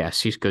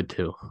 yes, he's good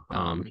too.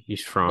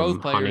 He's from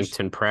Both players,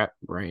 Huntington Prep,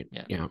 right?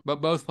 yeah, Yeah.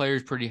 but both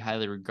players pretty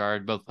highly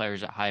regarded. Both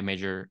players at high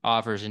major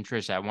offers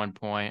interest at one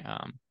point.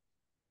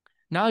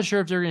 Not sure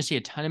if they're going to see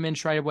a ton of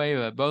minutes right away,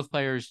 but both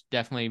players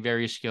definitely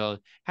very skilled.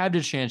 Have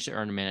the chance to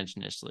earn minutes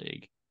in this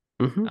league.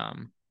 hmm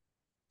Um,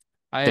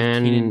 I have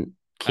Keenan. Then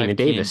I have Keenan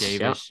Keenan Davis.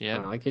 Yep. Davis. I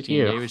Yep, like it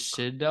Keenan you. Davis.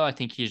 Citadel. I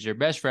think he's their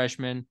best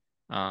freshman.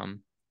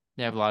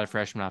 They have a lot of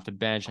freshmen off the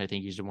bench. I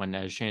think he's the one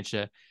that has a chance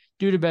to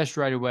do the best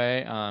right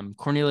away.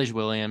 Cornelius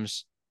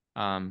Williams.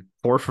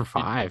 Four for It,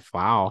 five.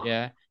 Wow.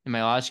 yeah, and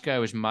my last guy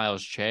was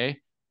Miles Che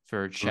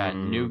for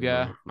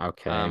Chattanooga.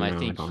 Okay. I No, I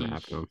think don't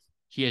have him.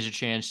 he has a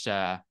chance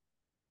to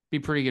be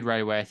pretty good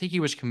right away. I think he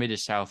was committed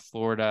to South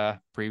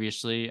Florida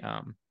previously.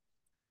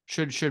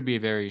 Should be a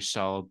very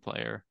solid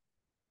player.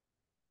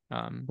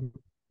 Um,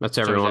 That's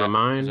so everyone of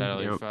is that mine.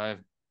 all your Yep. five?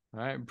 All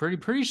right,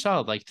 pretty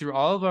solid. Like through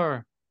all of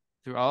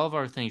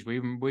our things, we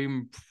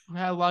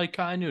had a lot of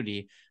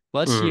continuity.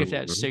 Let's see if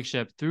that Mm, sticks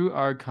up through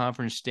our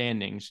conference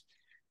standings.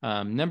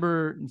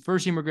 Number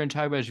first team we're going to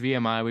talk about is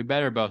VMI. We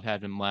better both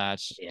have them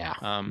last. yeah.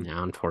 Um,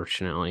 No,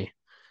 unfortunately.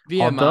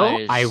 VMI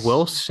Although I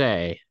will is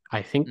say,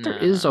 I think there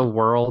is a no.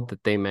 world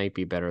that they might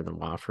be better than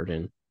Wofford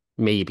in.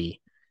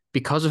 Maybe.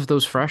 Because of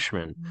those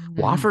freshmen.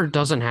 Wofford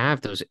doesn't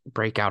have those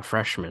breakout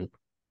freshmen.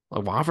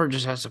 Like Wofford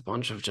just has a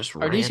bunch of just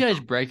Are these random. guys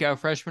breakout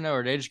freshmen, or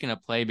are they just going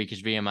to play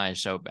because VMI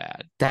is so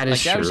bad? That is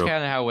Like that was true.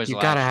 kind of how it was You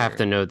gotta last have year.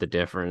 to know the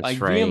difference,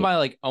 Like right? VMI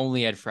like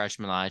only had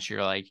freshmen last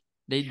year. Like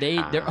their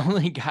Yeah,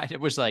 only guy that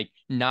was like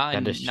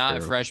that is not a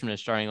true. freshman in the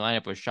starting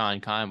lineup was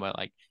Sean Conway.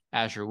 Like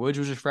Asher Woods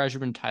was a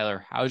freshman,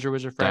 Tyler Hauser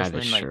was a That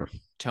is freshman, like true.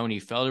 Tony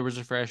Felder was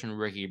a freshman,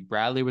 Ricky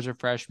Bradley was a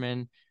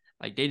freshman.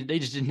 Like they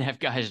just didn't have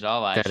guys at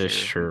all That last is year.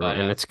 true. But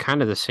And it's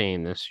kind of the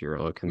same this year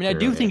I looking mean I through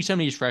do it. think some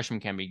of these freshmen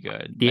can be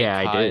good. Like Yeah,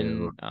 I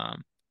do. Cotton.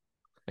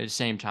 At the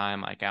same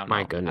time, like I don't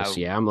My know goodness. how.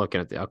 Yeah, I'm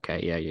looking at the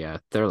okay, yeah.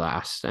 They're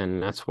last,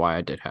 and that's why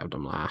I did have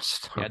them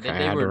last. Yeah, Okay. I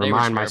had to they were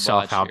remind terrible myself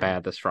last how year.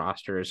 bad this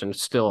roster is, and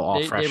it's still all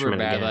They were freshmen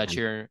bad last again.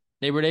 year.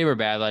 They were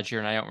bad last year,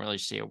 and I don't really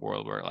see a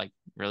world where it like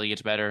really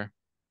gets better.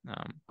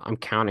 Um, I'm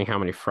counting how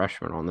many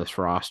freshmen on this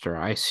roster.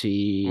 I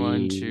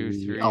One, two,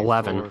 see three,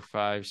 11. four,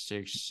 five,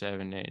 six,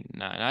 seven, eight,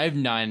 nine. I have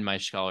nine in my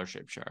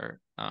scholarship chart.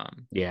 A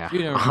Yeah. few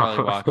of them are probably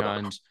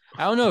walk-ons.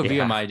 I don't know if Yeah,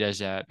 VMI does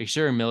that because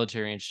they're a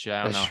military institute.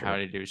 I don't that's know how true.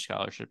 to do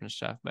scholarship and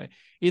stuff, but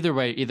either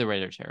way,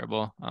 they're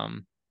terrible.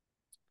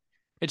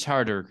 It's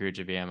hard to recruit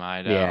to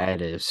VMI Yeah, though.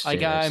 it is. Like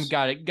It I'm is.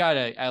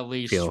 gotta at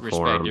least Feel for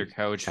respect your him.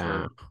 coach Yeah,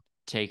 for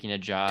taking a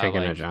job.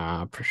 taking a Like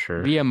job for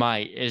sure. VMI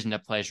isn't a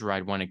place where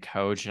I'd want to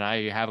coach, and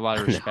I have a lot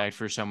of No. respect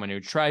for someone who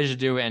tries to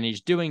do it and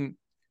he's doing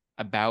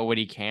about what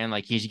he can.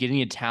 Like he's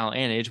getting a talent,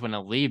 and they just want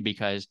to leave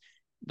because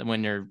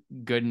when they're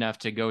good enough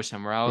to go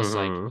somewhere else,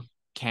 like hmm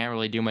can't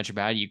really do much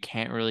about it. You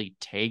can't really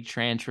take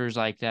transfers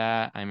like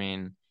that. I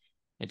mean,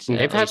 it's They've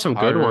at had least some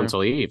good ones harder.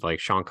 leave, like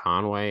Sean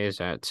Conway is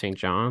at St.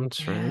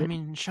 John's, Yeah, I right?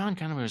 mean, Sean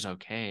Conway was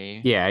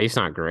okay. Yeah, he's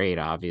not great,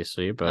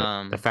 obviously, but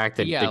the fact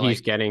But that yeah,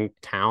 he's like getting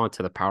talent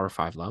to the Power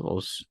Five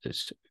levels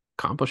is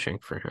accomplishing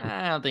for him.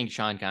 I don't think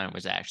Sean Conway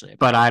was actually a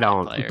But Power I Five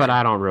don't. But player.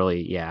 I don't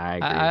really. Yeah, I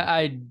agree with you.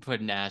 I'd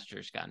put an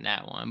asterisk on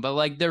that one. But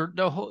like their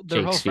Jake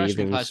whole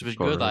freshman Stevens, class of was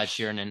good last course.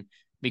 year, and then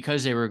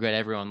because they were good,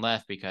 everyone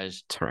left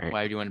because That's right.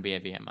 why would you want to be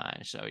at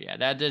VMI? So yeah,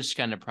 that's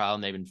kind of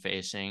problem they've been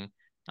facing.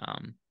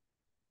 Um,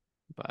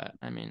 but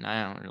I mean,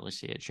 I don't really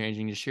see it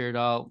changing this year at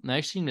all.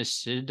 Next team is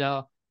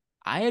Citadel.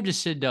 I have the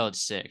Citadel at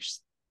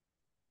sixth.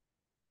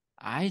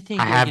 I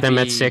I think they have could them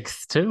at be.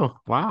 sixth too.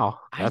 Wow,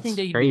 I think that's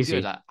they could be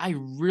good. crazy. I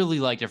really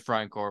like the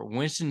front court.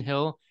 Winston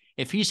Hill,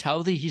 if he's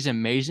healthy, he's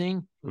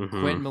amazing. Mm-hmm.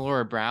 Quentin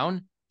Malora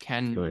Brown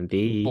can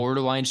UND.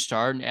 borderline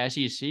start in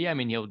SEC. I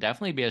mean, he'll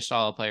definitely be a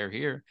solid player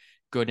here.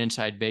 Good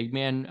inside big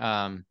man.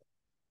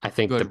 I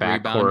think the Good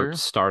backcourt, rebounder.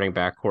 starting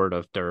backcourt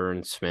of Durr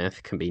and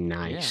Smith can be Yeah.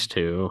 nice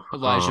too.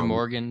 Elijah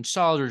Morgan,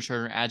 solid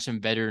returner, add some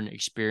veteran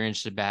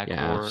experience to the backcourt.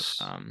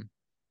 Yes.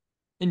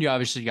 And you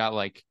obviously got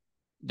like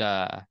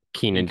the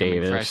Keenan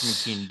incoming freshman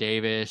Keenan Davis.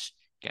 Davis,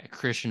 got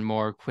Christian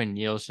Moore, Quinn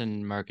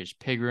Nielsen, Marcus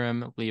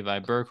Pigram, Levi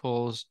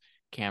Burkholz,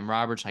 Cam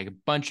Roberts, like a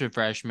bunch of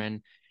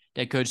freshmen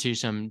that could see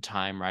some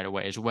time right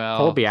away as well.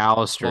 Colby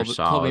Allister Colby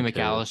solid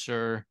too.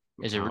 McAllister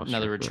is McAllister.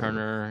 another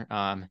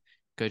returner.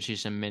 Could see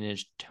some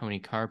minutes. Tony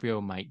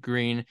Carpio, Mike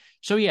Green.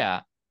 So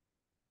yeah,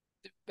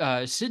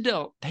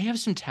 Citadel, they have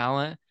some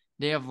talent.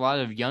 They have a lot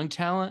of young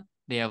talent.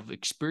 They have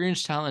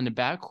experienced talent in the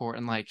backcourt,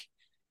 and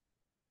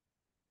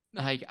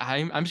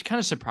I'm just kind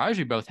of surprised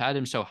we both had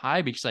him so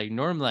high because like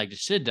normally like the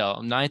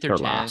Citadel ninth or They're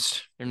 10th,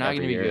 last they're not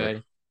going to every be year.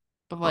 good.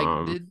 But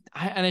Um,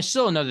 I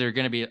still know they're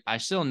going to be. I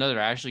still know they're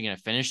actually going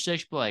to finish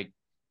sixth. But like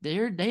they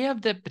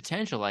have the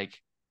potential. Like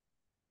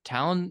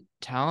talent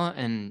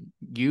and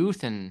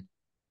youth, and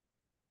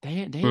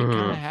they kind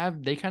of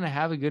Hmm.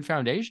 have a good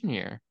foundation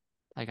here.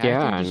 Like I think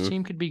Yeah, this and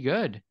team could be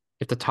good.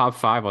 if the top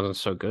five wasn't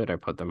so good, I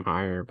put them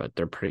higher, but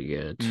they're pretty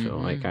good. So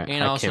like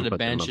And I also can't the put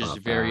them bench is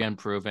above very that.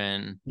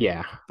 unproven,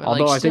 Yeah. but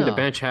like Although I think the still,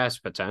 bench has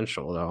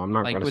potential though. I'm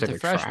not like gonna with say the they're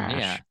freshmen,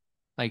 yeah, trash.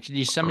 like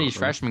some of these Uh-huh.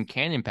 freshmen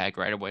can impact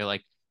right away.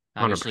 Like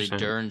obviously 100%.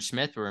 Durr and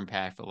Smith were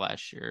impactful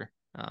last year.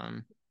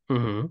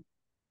 Hmm.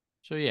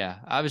 So yeah,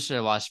 obviously I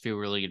lost a few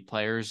really good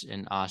players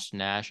in Austin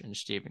Nash and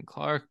Stephen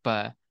Clark,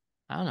 but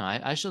I don't know.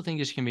 I still think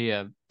this can be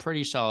a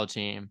pretty solid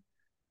team.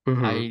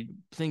 Hmm. I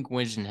think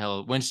Winston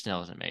Hill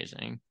is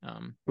amazing.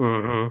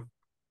 Hmm.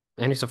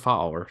 And he's a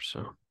follower,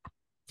 so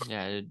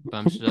Yeah, it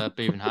bumps it up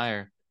even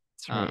higher.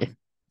 that's right. Um,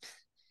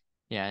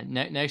 yeah,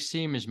 next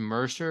team is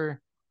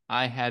Mercer.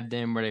 I had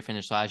them where they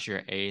finished last year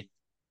at eighth.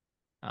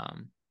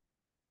 Um,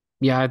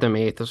 Yeah, I had them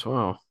eighth as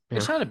well.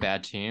 it's Yeah. not a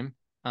bad team.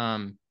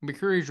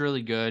 McCreary's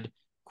really good.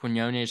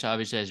 Quinones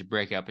obviously has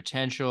breakout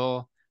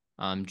potential.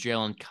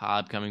 Jalen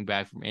Cobb coming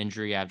back from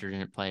injury after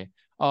didn't play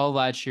all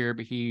last year,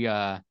 but he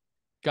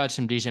got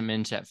some decent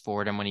minutes at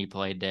Fordham when he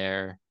played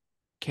there.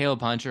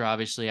 Caleb Hunter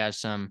obviously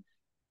has a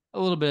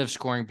little bit of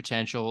scoring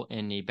potential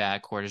in the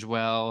backcourt as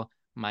well.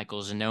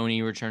 Michael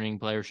Zanoni, returning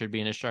player, should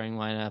be in a starting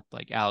lineup.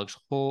 Like Alex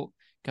Holt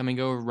coming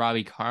over.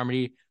 Robbie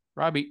Carmody.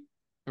 Robbie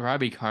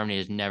Robbie Carmody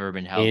has never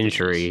been healthy in his.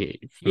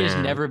 Injury, He has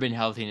man. never been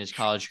healthy in his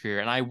college career,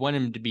 and I want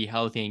him to be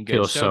healthy and good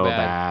Feels so so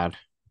bad bad.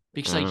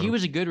 because like he Yeah.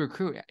 was a good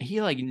recruit. He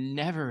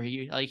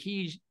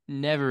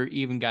never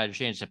even got a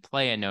chance to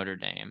play at Notre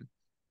Dame.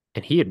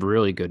 And he had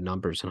really good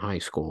numbers in high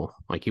school.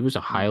 Like he was a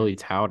Mm. highly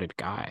touted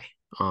guy.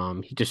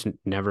 He just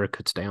never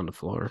could stay on the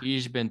floor.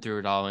 He's been through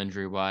it all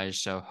injury wise,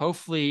 so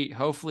hopefully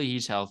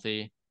he's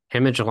healthy.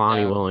 Him and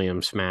Jelani Uh,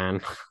 Williams, man,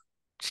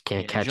 just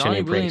can't Yeah, catch any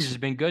Johnny Williams breaks. has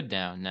been good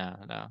now.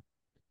 No.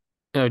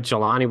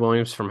 Jelani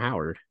Williams from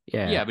Howard.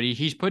 Yeah, Yeah, but he's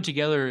that's put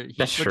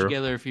true.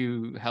 together a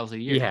few healthy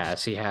He years.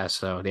 has, he has.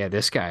 So yeah,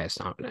 this guy has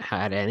not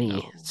had any.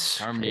 No, It's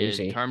Carmody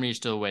crazy. Carmody is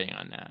still waiting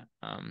on that.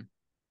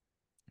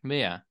 But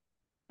yeah,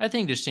 I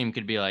think this team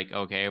could be like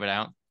okay, but I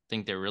don't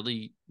think they're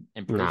really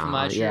improved from Nah,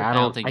 last year. yeah, I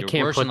don't think I they're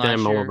can't worse than put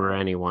last them year, over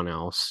anyone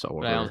else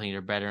but I don't over. think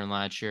they're better than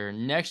last year.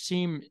 Next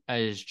team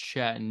is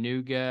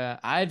Chattanooga.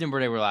 I had them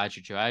where they were last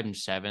year too. I had them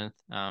seventh.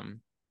 I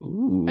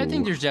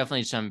think Ooh, there's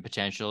definitely some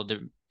potential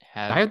to I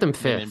have have them them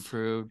fifth.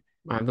 improved.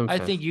 I have them I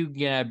think fifth. you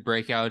can have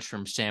breakouts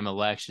from Sam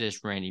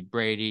Alexis, Randy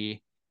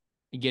Brady.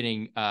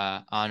 Getting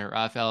honor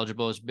off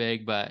eligible is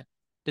big, but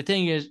the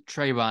thing is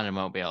Trey Bonham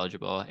won't be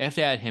eligible. If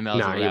they had him Nah,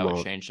 eligible, he that would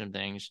won't. change some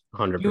things.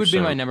 He would be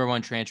my 100%. number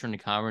one transfer in the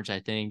conference.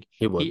 I think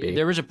He would he be.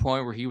 there was a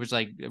point where he was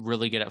like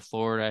really good at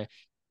Florida.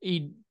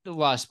 He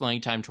lost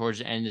playing time towards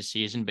the end of the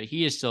season, but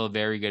he is still a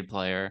very good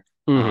player.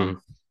 Hmm.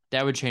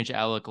 That would change the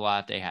outlook a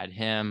lot if they had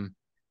him.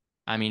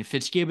 I mean,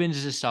 Fitzgibbons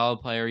is a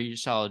solid player. He's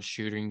a solid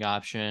shooting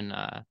option.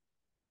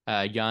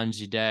 Jan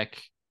Zidek,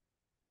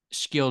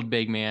 skilled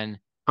big man.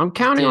 I'm Just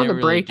counting on didn't the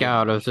really do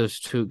breakout of much. those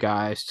two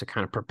guys to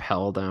kind of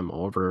propel them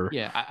over.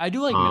 Yeah, I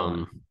do like Millen.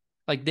 Um,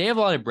 Like they have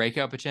a lot of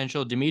breakout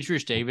potential.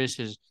 Demetrius Davis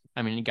is,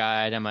 I mean, a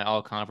guy I had on my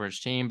all conference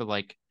team, but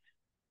like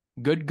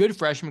good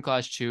freshman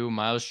class too.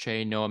 Miles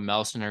Che, Noah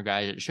Melson are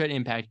guys that should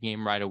impact the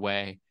game right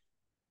away.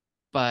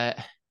 But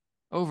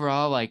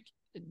overall, like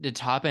the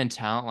top end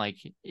talent, like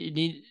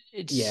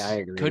yeah, I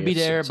it's agree. could be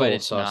there, It's a but little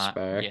it's not.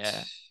 suspect.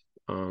 Yeah,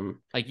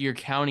 Um, like you're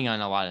counting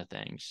on a lot of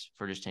things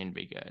for this team to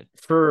be good.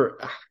 for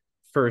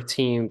for a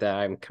team that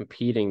I'm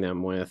competing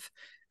them with,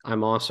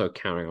 I'm also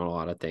counting on a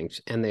lot of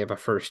things, and they have a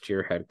first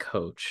year head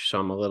coach, so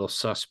I'm a little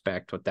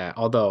suspect with that.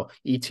 Although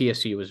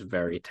ETSU is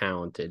very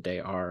talented, they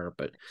are,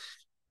 but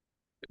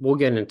we'll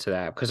get into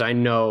that because I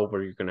know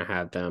where you're going to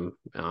have them.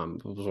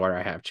 Where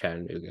I have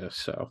Chattanooga,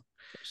 so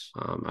Yes.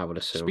 I would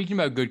assume. Speaking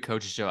about good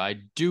coaches, though,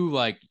 I do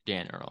like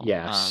Dan Earl.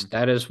 Yes,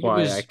 that is He why I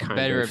was kind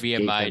better at of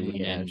gave VMI him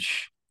the and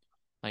edge.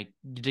 like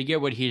to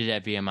get what he did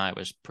at VMI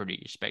was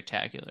pretty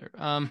spectacular.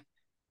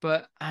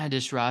 But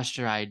this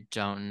roster I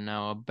don't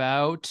know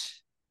about.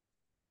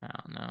 I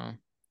don't know.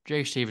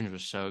 Jake Stevens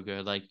was so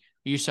good. Like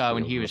you saw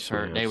when he was Yes,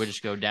 hurt, man. they would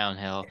just go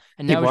downhill,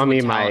 and He that was won with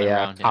me talent my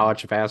around him.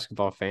 college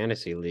basketball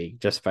fantasy league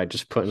just by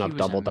just putting He up was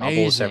double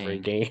doubles every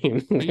amazing.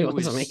 game. He It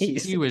was was he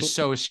amazing. was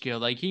so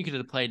skilled. Like he could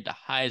have played the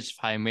highest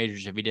five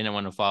majors if he didn't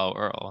want to follow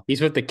Earl.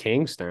 He's with the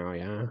Kings now,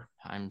 yeah.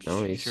 I'm No,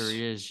 sure he's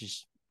he is.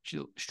 He's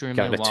extremely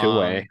got a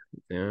two-way.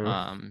 long,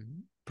 Yeah.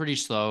 pretty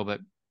slow, but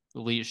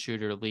elite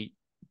shooter, elite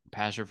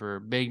passer for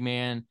a big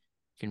man.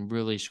 Can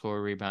really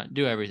score, rebound,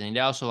 do everything. They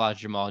also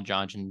lost Jamal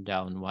Johnson,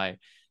 Dallin White,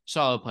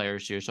 solid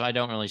players too. So I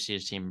don't really see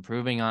his team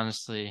improving,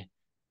 honestly.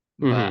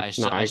 But No, I I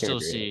can still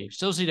agree.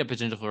 see the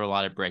potential for a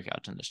lot of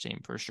breakouts in this team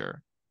for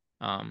sure.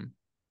 Um,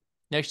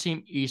 Next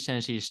team, East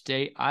Tennessee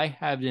State. I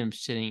have them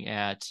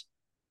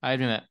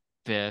at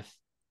fifth.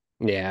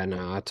 Yeah,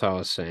 no, that's all I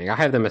was saying. I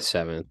have them at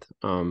seventh.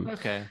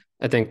 Okay.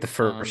 I think the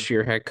Um, first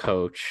year head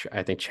coach,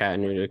 I think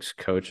Chattanooga's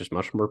coach is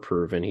much more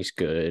proven. He's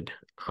good.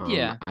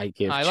 yeah, I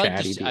give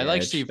Chatty I the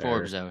like edge Steve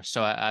Forbes there. though,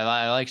 so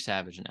I like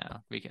Savage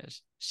now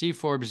because Steve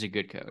Forbes is a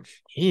good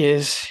coach. He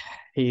is.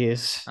 He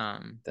is.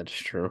 Um, That's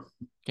true.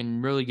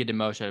 can really get the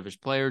most out of his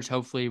players.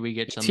 Hopefully, we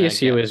get something like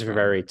TSU that is from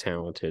very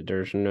talented.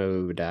 There's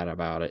no doubt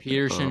about it.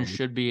 Peterson.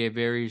 Should be a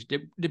very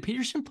did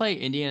Peterson play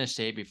Indiana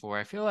State before?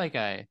 I feel like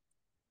hmm,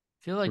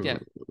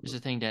 that is the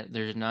thing that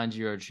there's a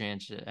non-zero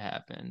chance it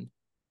happened.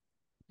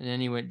 And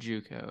then he went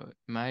JUCO.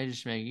 Am I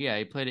just making? Yeah,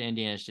 he played at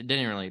Indiana State.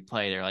 Didn't really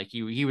play there. Like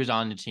he was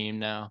on the team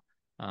now.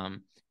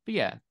 But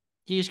yeah,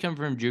 he's come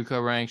from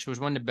JUCO ranks. Was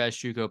one of the best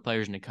JUCO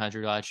players in the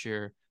country last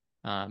year.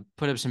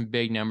 Put up some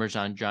big numbers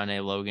on John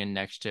A. Logan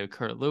next to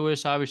Kurt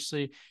Lewis.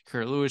 Obviously,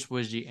 Kurt Lewis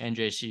was the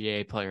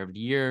NJCAA Player of the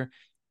Year.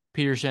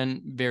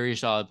 Peterson, very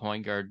solid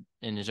point guard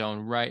in his own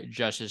right.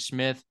 Justice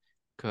Smith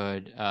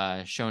could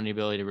shown the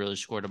ability to really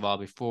score the ball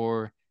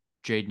before.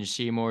 Jaden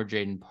Seymour,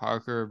 Jaden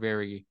Parker,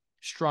 very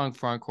strong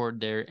front court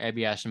there. Ebby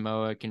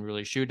Asamoah can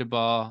really shoot the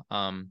ball.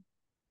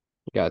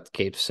 you got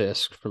Cape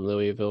Sisk from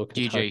Louisville,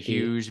 DJ Kentucky.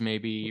 Hughes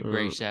maybe Mm,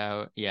 breaks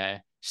out. Yeah,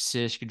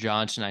 Sisk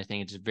Johnson, I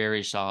think it's a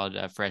very solid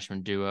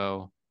freshman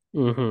duo.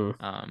 hmm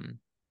Um,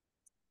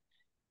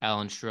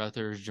 Alan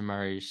Struthers,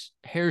 Jamari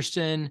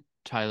Hairston,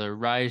 Tyler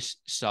Rice,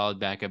 solid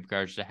backup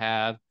guards to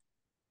have.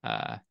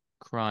 uh,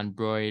 Kron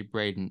Broyd,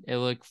 Braden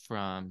Illick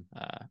from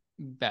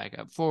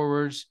backup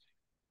forwards.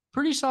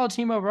 Pretty solid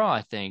team overall,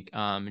 I think.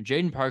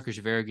 Jaden Parker's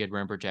a very good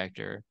rim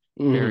protector,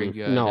 very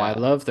good, No, I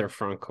love their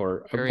front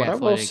court. very What I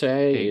will athletic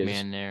say big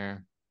is man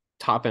there.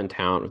 top end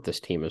talent with this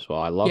team as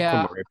well. I love Yeah,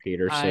 Kamari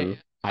Peterson.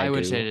 I I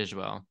would say do. it as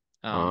well.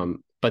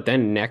 But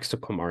then next to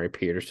Kamari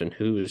Peterson,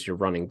 who's your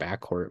running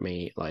backcourt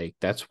mate? Like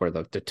that's where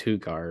the two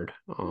guard.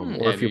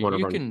 Or if you Abby, want to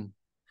run, he can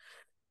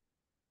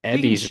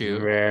Ebby's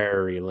shoot.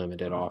 very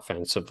limited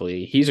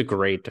offensively. He's a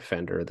great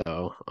defender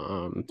though.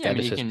 Yeah, I That mean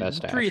is he his can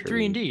best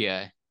three and attribute. D.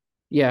 Yeah,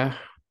 Yeah.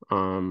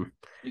 Um,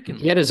 you can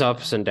he had live his with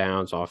ups that. and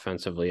downs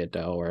offensively at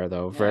Delaware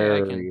though. Yeah,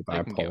 Very I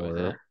can get with bipolar.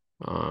 that.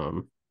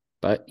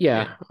 But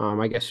Yeah, yeah,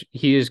 I guess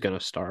he is gonna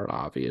start,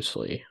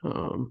 obviously.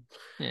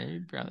 yeah,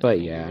 you probably But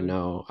think he yeah, would.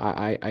 no,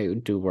 I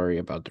do worry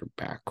about their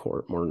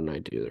backcourt more than I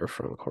do their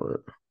front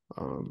court.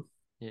 Um,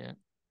 Yeah,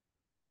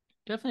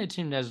 definitely a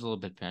team that has a little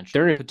bit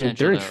they're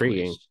potential though, at intriguing.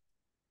 least.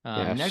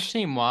 Next Yes,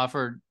 team,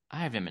 Wofford. I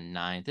have them in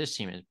ninth. This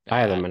team is I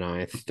have them bad. in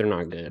ninth. They're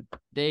not good.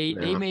 They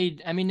Yeah,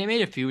 made I mean they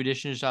made a few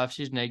additions this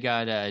offseason. They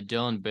got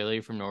Dylan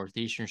Bailey from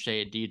Northeastern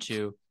State at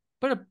D2.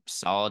 Put up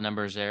solid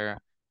numbers there.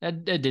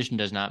 That addition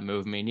does not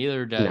move me.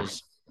 Neither no,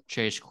 does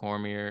Chase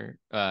Cormier,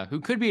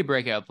 who could be a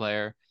breakout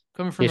player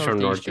coming from he's from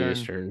Northeastern.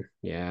 Northeastern.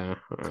 Yeah,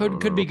 I don't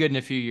Could be know. good in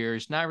a few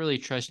years. Not really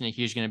trusting that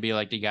he's going to be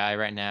like the guy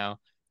right now.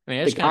 I mean,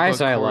 The it's going to guys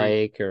put I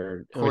like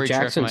are Corey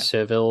Tripp, Jackson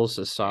Civils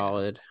is yeah,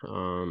 solid.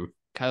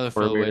 Kyler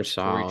Cormier Filowich,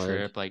 Corey solid.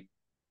 Tripp, like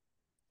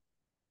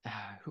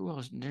who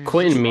else? There's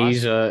Quentin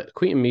lots. Meza.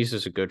 Quentin Meza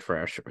is a good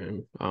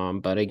freshman.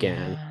 But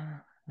again, Yeah,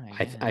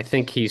 I I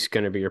think guess. he's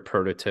going to be your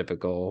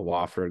prototypical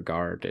Wofford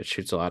guard that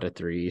shoots a lot of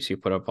threes. He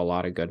put up a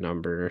lot of good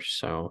numbers.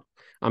 So,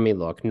 I mean,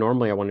 look,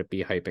 normally I wouldn't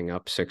be hyping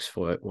up 6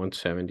 foot,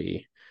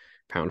 170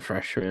 pound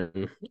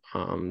freshmen,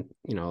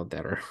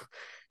 that are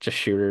just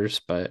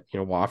shooters. But,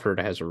 Wofford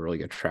has a really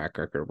good track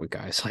record with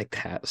guys like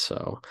that.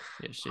 So,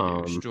 Yes, you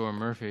do. um, Storm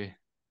Murphy.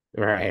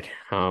 right.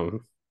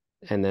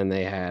 And then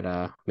they had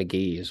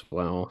McGee as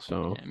well.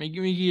 So, Yeah,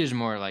 McGee is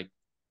more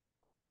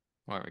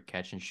of a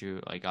catch and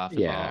shoot, like off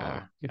the yeah,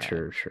 ball guy.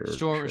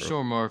 true.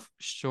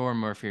 Storm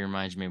Murphy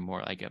reminds me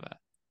more like of a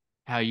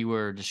how you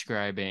were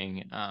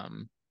describing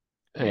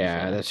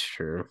Yeah, Meza. that's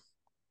true.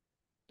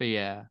 But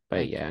yeah,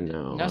 But like yeah,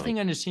 no, nothing like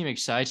on this team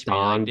excites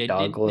me. Like Don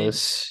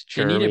Douglas,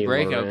 they need a Jeremy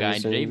breakout guy.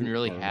 Do they even Lorenzen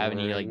really or have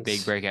any like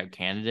big Lorenz. breakout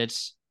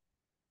candidates?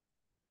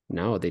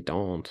 No, they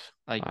don't.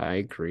 Like I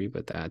agree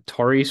with that.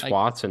 Taurease like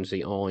Watson's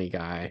the only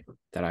guy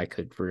that I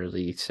could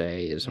really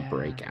say is a yeah,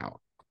 breakout.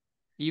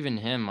 even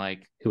him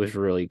like Who was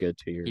really good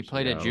two he years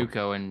played at ago.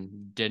 JUCO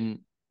and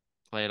didn't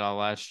play at all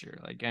last year.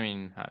 Like I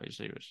mean,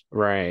 obviously it was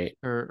Right.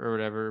 hurt or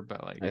whatever,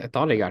 but I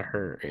thought he got um,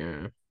 hurt.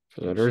 Yeah.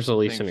 So there's at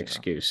least think an so.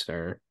 excuse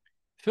there.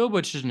 Phil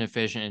Butch is an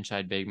efficient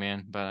inside big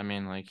man, but I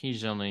mean, like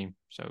he's only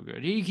so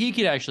good. He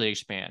could actually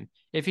expand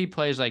if he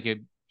plays like a.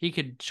 He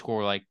could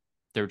score like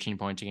 13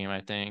 points a game.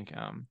 I think.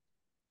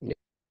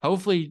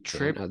 Hopefully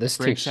Yeah, Tripp no, this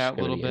breaks team's out a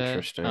going to little be bit.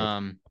 interesting.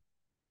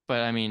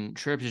 But I mean,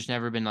 Tripp's just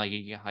never been like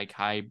a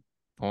high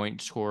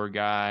point scorer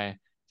guy. I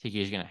think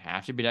he's gonna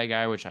have to be that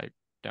guy, which I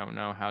don't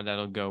know how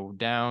that'll go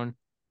down.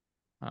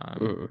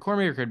 Mm,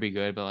 Cormier could be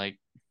good, but like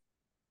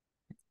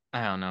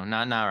I don't know,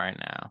 not right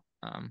now.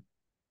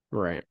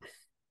 right.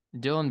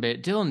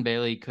 Dylan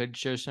Bailey could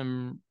show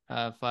some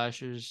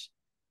flashes.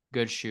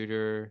 Good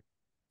shooter,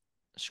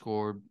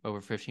 scored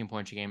over 15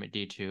 points a game at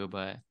D2,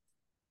 but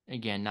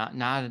again, not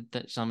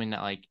that something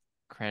that like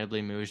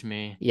incredibly moves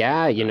me.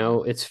 Yeah,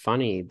 Um, it's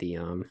funny.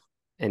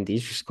 And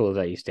these are schools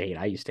I used to hate.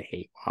 I used to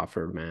hate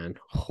Wofford, man.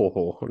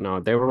 Oh no,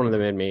 they were one of the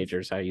mid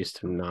majors I used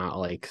to not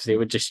like because they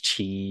would just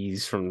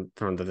cheese from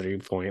the 3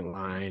 point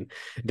line.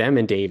 Them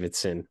and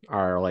Davidson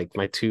are like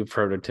my two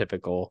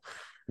prototypical,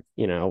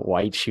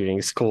 white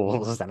shooting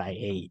schools that I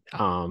hate.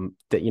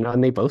 That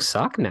and they both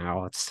suck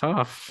now. It's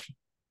tough.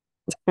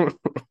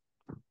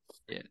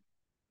 Yeah.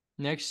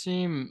 Next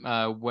team,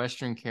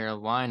 Western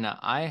Carolina.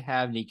 I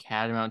have the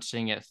Catamount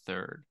sitting at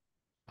third.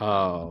 Um,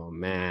 Oh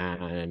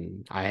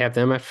man, I have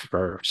them at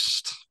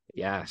first.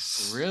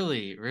 Yes.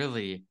 really,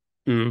 really.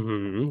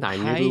 I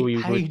knew I we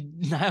would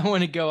I I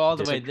want to go all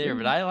the way there,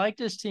 but disagree. I like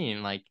this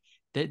team. Like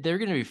they're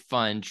going to be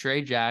fun.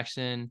 Trey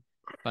Jackson,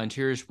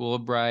 Vontaris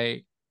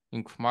Woolbright,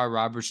 and Kamar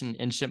Robertson,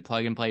 instant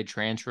plug and play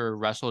transfer.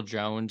 Russell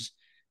Jones,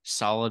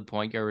 solid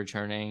point guard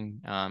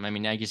returning. I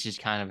mean, I guess he's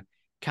kind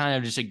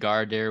of just a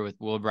guard there with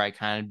Woolbright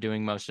kind of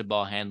doing most of the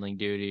ball handling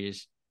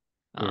duties.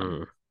 Um,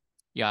 Mm.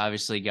 you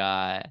obviously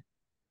got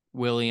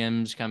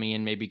Williams coming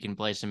in, maybe can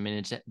play some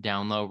minutes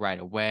down low right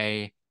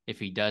away. If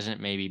he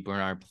doesn't, maybe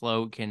Bernard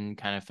Plote can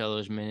kind of fill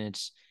those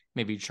minutes.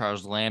 Maybe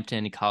Charles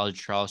Lampton,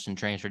 college Charleston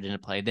transfer,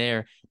 didn't play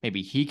there.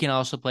 Maybe he can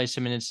also play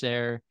some minutes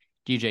there.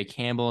 DJ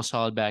Campbell,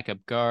 solid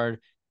backup guard.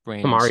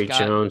 Brandon Amari Scott.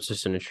 Jones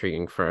is an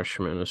intriguing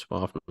freshman as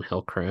well from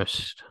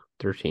Hillcrest,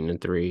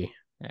 13-3.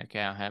 Okay,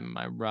 I don't have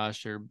my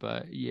roster,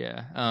 but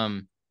yeah.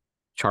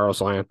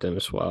 Charles Lampton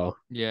as well.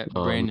 Yeah,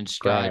 Brandon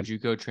Scott, Grad.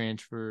 JUCO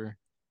transfer.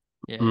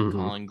 Yeah, Hmm.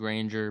 Colin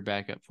Granger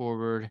back up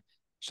forward.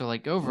 So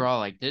like overall,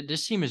 like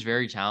this team is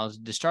very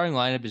talented. The starting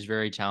lineup is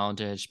very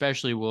talented,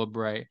 especially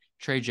Wilbright.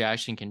 Trey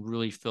Jackson can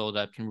really fill it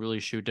up, can really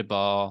shoot the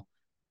ball.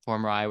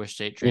 Former Iowa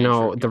State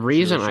transfer The can really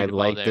reason shoot I the ball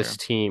like this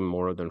there. team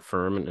more than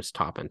Furman is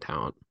top end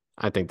talent.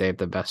 I think they have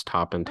the best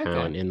top end Okay,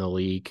 talent in the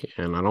league,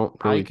 and I don't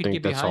I really could think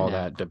get that's behind all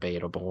that. that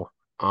debatable.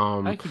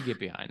 I could get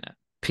behind that.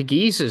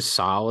 Pegues is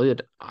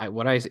solid. I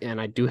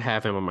do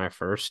have him on my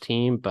first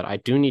team, but I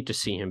do need to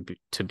see him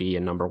to be a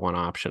number one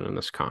option in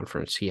this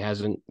conference. He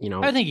hasn't,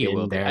 I think he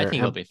will been be. I think there.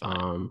 he'll be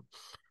fine.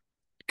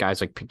 Guys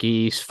like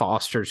Pegues,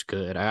 Foster's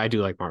good. I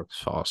do like Marcus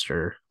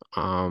Foster.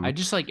 I Um,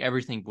 just like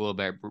everything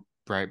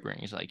Wilbright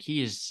brings. Like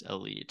he is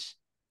elite.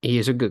 he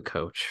is a good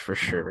coach for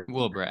sure.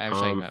 Wilbright. I was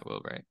talking Um, about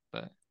Wilbright,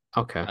 but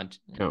okay.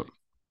 Yeah. anyway.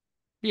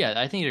 Yeah,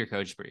 I think their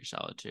coach is pretty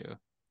solid too.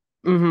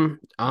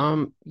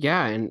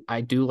 Yeah, and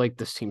I do like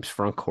this team's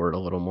front court a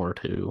little more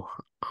too.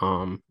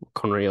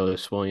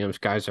 Cornelius Williams,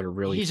 guys that are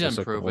really He's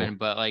physical. unproven,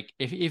 but like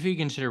if you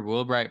consider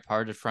Wilbright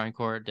part of the front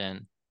court,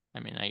 then I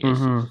mean I guess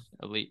Mm-hmm. he's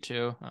elite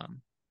too.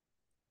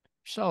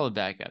 Solid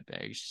backup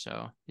bigs.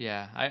 So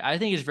yeah, I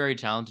think it's a very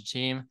talented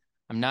team.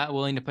 I'm not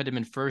willing to put him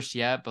in first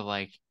yet, but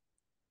like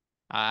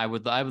I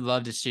would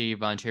love to see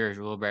Vontaris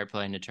Wilbright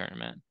play in the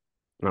tournament.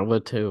 I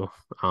would too.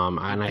 And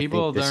I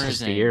People think would this learn his is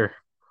the name. year.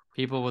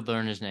 People would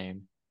learn his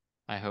name.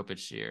 I hope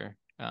it's here.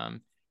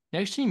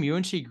 Next team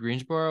UNC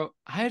Greensboro.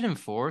 I had him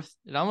fourth.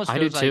 It almost I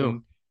do feels like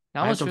too.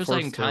 I have them I'm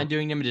fourth kind too. of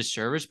doing them a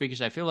disservice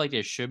because I feel like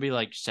they should be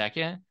like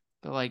second,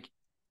 but like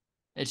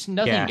it's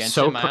nothing Yeah, against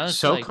him. I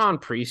honestly like SoCon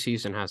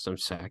preseason has them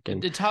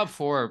second. the top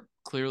four are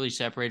clearly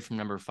separated from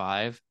number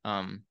five.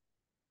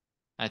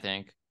 I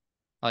think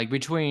like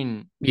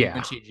between Yeah,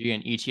 UNCG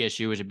and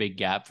ETSU is a big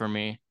gap for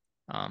me.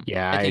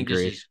 yeah, I I think this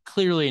agree. is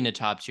clearly in the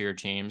top tier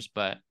teams,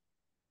 but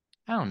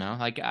I don't know.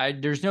 Like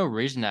there's no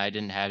reason that I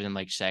didn't have them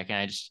like second.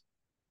 I just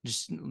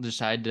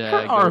decided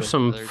There to go are with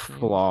some other teams.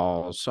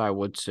 flaws, I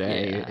would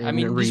say, Yeah, I and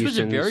mean this was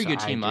a very reasons good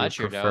I team do last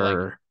year though. Like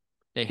prefer.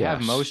 they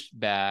have Yes, most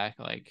back.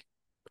 Like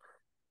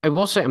I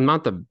will say I'm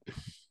not the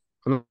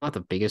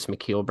biggest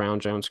McKeel Brown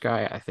Jones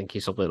guy. I think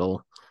he's a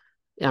little.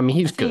 I mean, I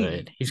he's think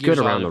good. he He's good gives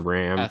a lot around the of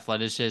rim,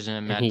 athleticism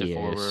and at the he is.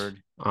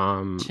 forward.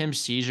 Tim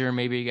Caesar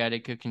maybe a guy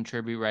that could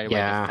contribute right away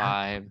at the Yeah,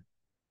 five.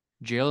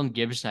 Jalen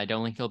Gibson, I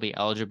don't think he'll be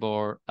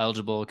eligible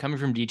coming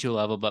from D2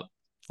 level, but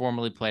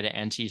formerly played at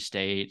NC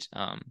State.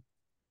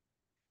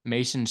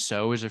 Mason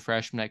So is a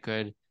freshman that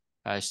could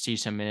see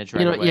some minutes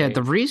right yeah,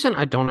 the away. reason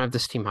I don't have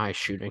this team high is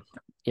shooting.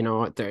 You know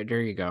what?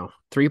 There you go.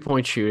 3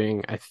 point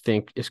shooting, I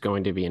think, is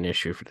going to be an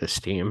issue for this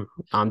team.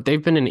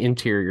 They've been an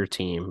interior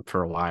team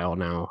for a while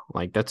now.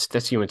 Like that's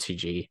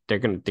UNCG. They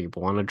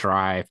want to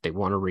drive, they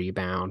want to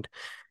rebound.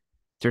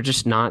 They're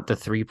just not the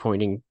 3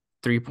 point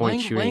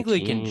shooting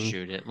Langley can team.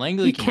 shoot it.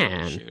 Langley He can really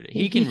can. shoot it. He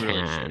He can really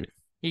shoot can. it.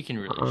 He can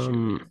really shoot it.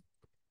 Um,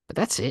 but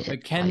that's it.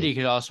 McKendy Like,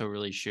 could also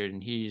really shoot,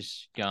 and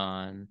he's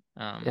gone.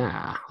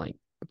 yeah, like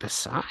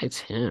besides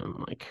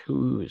him, like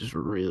who is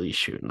really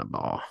shooting the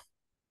ball?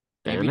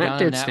 Maybe And that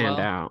Donovan did stand Atwell.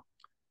 out.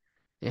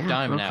 Yeah,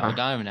 okay.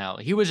 Donovan Atwell.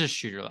 He was a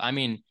shooter. I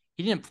mean,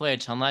 he didn't play a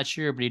ton last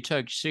year, but he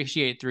took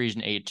 68 threes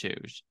and 8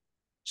 twos.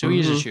 So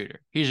he's a Mm-hmm.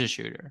 shooter. He's a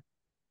shooter.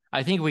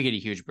 I think we get a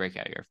huge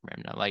breakout year from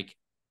him now. Like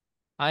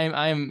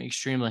I'm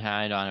extremely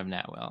high on Donovan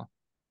Atwell.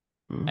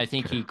 I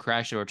think Okay. he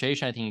crashed the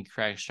rotation. I think he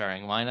crashed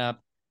starting lineup.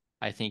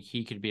 I think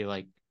he could be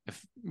like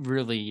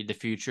really the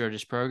future of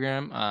this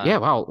program. Yeah,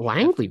 wow. If,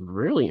 Langley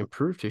really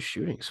improved his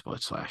shooting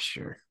splits last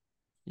year.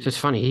 It's just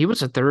yeah, funny. He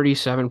was a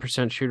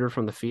 37% shooter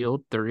from the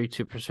field,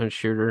 32%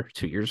 shooter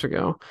 2 years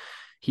ago.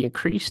 He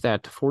increased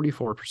that to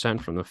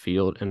 44% from the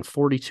field and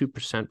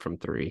 42% from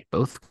three,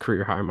 both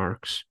career high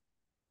marks.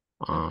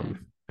 Okay.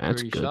 That's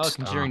Pretty good solid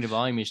considering the stuff.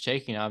 volume he's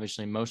taking,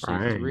 obviously mostly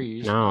Right.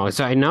 threes. No, it's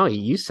I know he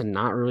used to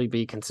not really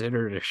be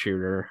considered a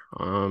shooter.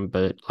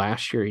 But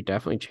last year he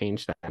definitely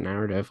changed that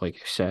narrative, like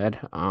you said.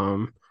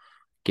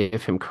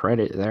 Give him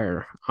credit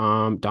there.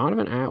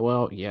 Donovan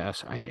Atwell,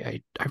 yes,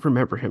 I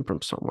remember him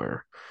from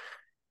somewhere.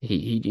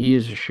 He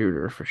is a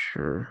shooter for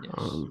sure.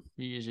 Yes,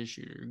 he is a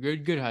shooter.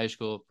 Good high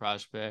school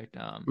prospect.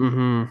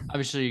 Mhm.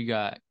 Obviously you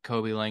got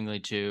Kobe Langley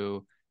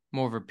too,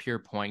 more of a pure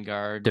point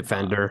guard.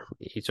 Defender.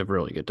 He's a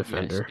really good Yes,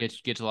 defender.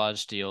 gets a lot of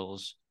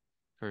steals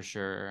for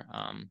sure.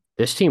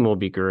 This team will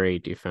be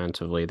great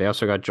defensively. They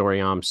also got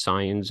Joriam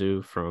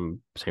Sayenzu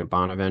from St.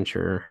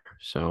 Bonaventure.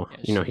 So,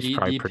 Yes, he's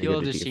probably the pretty appeal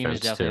good of at this team is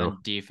defense definitely too. on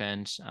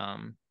defense.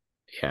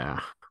 Yeah.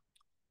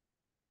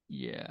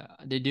 Yeah,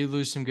 they do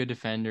lose some good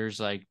defenders.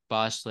 Like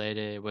Boss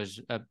Lede was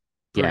a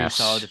pretty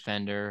solid Yes.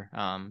 defender.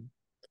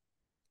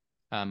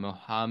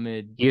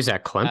 Mohammed He is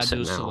at Clemson Abdul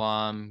now.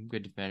 Salam,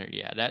 good defender.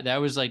 Yeah, that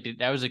was like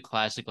that was a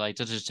classic. Like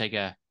let's just take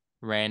a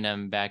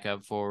random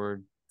backup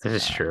forward,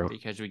 This is true.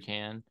 because we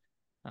can.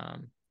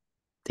 Um,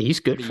 He's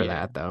good but for yeah,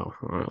 that though.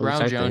 Or at least Brown I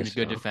think Jones,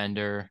 good so.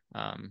 defender.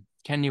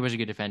 Kenny was a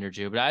good defender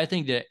too. But I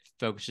think that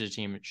focus of the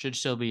team should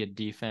still be a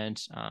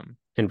defense.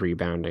 And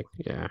rebounding.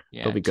 Yeah.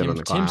 He'll Yeah, be good on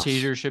the Tim glass.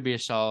 Caesar should be a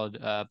solid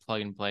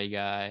plug and play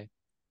guy.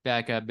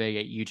 Backup big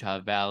at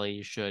Utah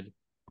Valley should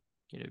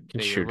get a Can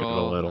bigger shoot it a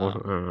role.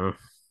 little.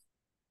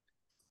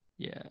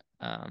 Yeah.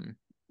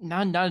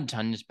 Not a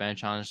ton in this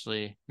bench,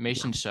 honestly.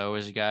 Mason So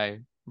is a guy,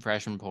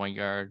 freshman point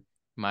guard.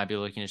 Might be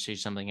looking to see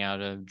something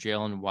out of.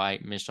 Jalen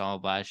White missed all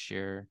of last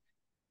year.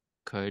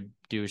 Could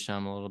do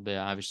some a little bit.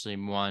 Obviously,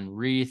 one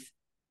Reith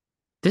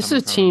This coming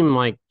is a from team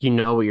like you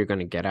know what you're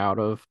going to get out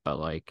of, but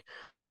like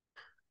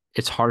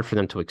it's hard for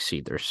them to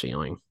exceed their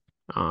ceiling.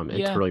 And to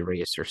yeah, really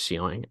raise their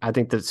ceiling. I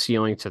think the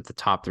ceilings of the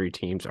top three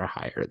teams are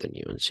higher than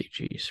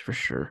UNCG's for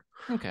sure.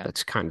 okay,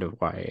 That's kind of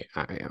why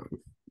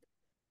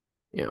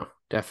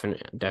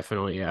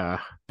definitely.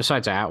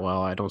 Besides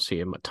Atwell, I don't see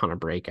him a ton of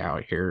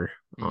breakout here.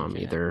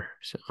 okay. Either.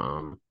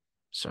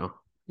 So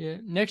Yeah,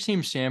 next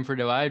team Samford.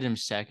 Though I had him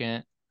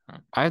second.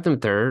 I have them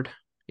third.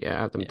 Yeah,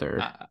 I have them Yeah,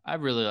 third. I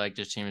really like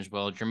this team as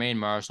well. Jermaine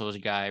Marshall is a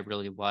guy I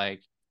really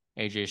like.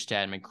 AJ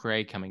Stat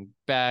McCray coming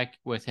back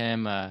with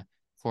him,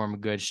 form a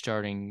good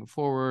starting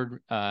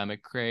forward. Stan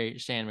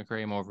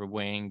McCray more of a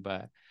wing,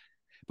 but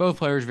both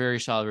players very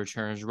solid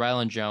returns.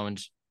 Rylan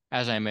Jones,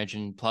 as I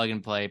mentioned, plug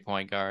and play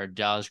point guard.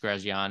 Dallas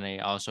Graziani,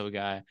 also a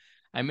guy.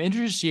 I'm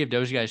interested to see if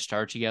those guys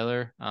start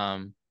together.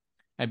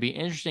 It'd be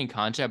an interesting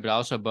concept, but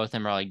also both of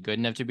them are like good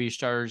enough to be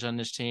starters on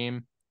this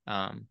team.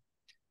 Um,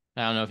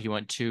 I don't know if you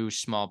want two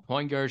small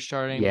point guards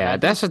starting, but Yeah, I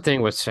that's think the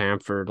thing with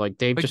Samford. Like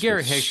they've but just been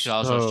Garrett Hicks could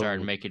also start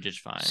and so make it just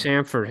fine.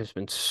 Samford has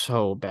been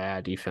so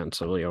bad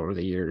defensively over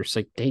the years.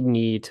 Like they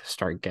need to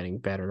start getting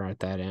better at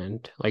that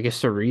end. Like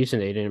it's the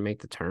reason they didn't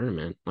make the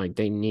tournament. Like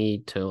they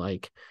need to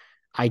like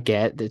I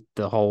get that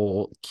the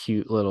whole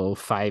cute little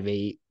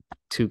 5'8"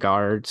 two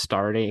guard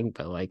starting,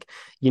 but like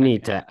you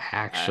need Okay. to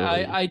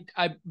actually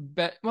I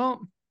bet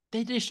well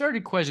they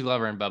started Quez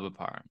Glover and Bubba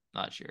Parham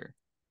last year.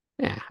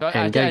 yeah. So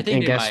And I think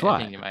and they guess might. I what?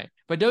 think they might.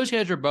 But those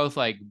guys are both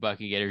like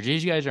bucket getters.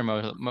 These guys are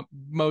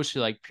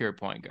mostly like pure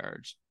point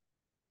guards.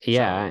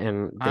 Yeah, So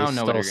and I they don't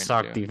know what still they're gonna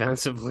suck do.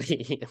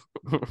 defensively.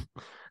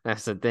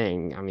 That's the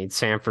thing. I mean,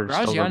 Sanford's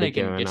still gonna be Graziani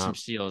can giving get some up.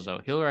 steals though.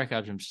 He'll rack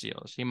up some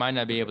steals. He might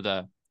not be able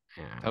to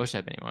Yeah. post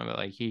up anyone, but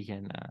like he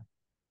can.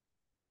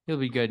 He'll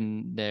be good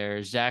in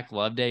there. Zach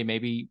Loveday,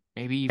 maybe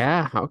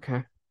Yeah,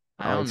 okay.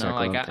 I I like don't know. Zach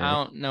Like I Day.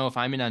 don't know if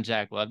I'm in on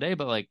Zach Loveday,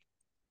 but like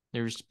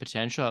there's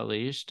potential at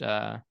least.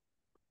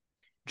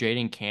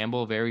 Jaden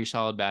Campbell, very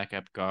solid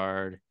backup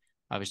guard.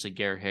 Obviously,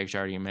 Garrett Hicks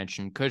already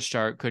mentioned could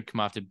start, could come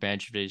off the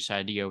bench if they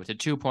decide to go with a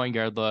 2 point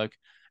guard look.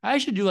 I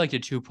actually do like the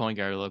 2 point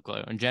guard look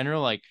in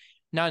general. Like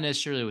not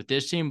necessarily with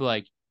this team, but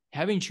like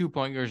having 2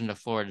 point guards on the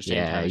floor at the same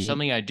Yeah, time is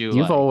something I do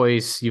you've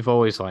like.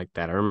 always liked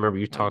that. I remember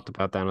you Like talked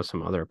about that on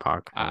some other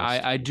podcast.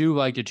 I do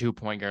like the 2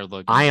 point guard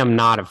look in I am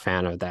not general. a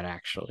fan of that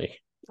actually.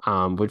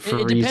 But for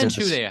It depends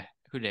reasons,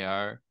 who they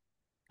are.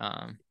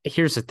 Um,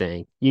 here's the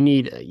thing: you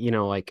need,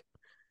 like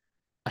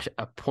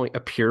a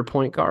pure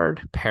point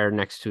guard paired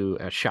next to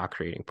a shot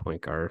creating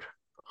point guard.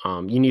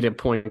 You need a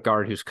point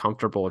guard who's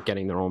comfortable at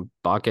getting their own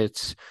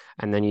buckets,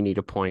 and then you need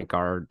a point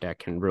guard that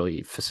can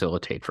really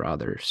facilitate for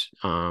others.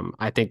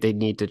 I think they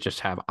need to just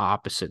have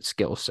opposite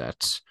skill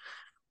sets.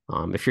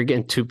 If you're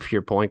getting two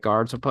pure point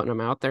guards and putting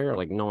them out there,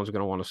 like no one's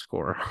gonna want to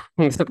score.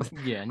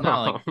 yeah,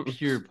 not like um,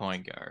 pure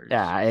point guards,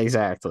 yeah,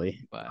 exactly.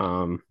 but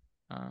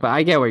But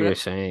I get what you're but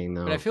saying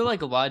But I though. feel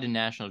like a lot of the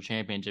national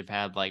champions have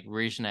had like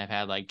recent have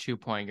had like 2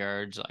 point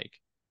guards. Like,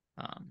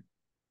 um,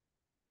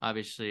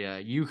 obviously,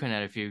 UConn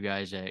had a few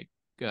guys that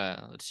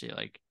let's see,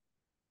 like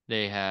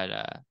they had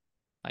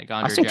like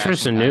I Andre think Jackson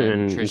Tristan kind of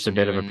Newton is a Tristan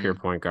bit of a pure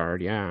Newton. point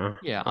guard. Yeah.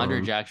 Yeah,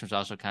 Andre Jackson was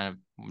also kind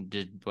of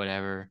did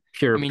whatever.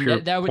 I mean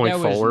Pure point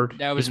forward.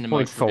 that He's wasn't the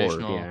point most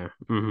forward. traditional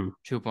Yeah.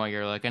 2 point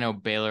guard. Like I know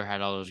Baylor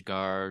had all those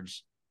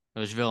guards.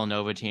 those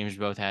Villanova teams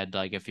both had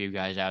like a few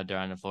guys out there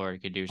on the floor who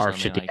could do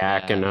something like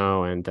that.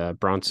 Arcidiacono and Like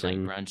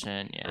Brunson.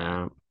 Brunson,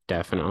 yeah. Um,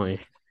 Definitely.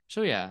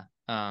 so yeah.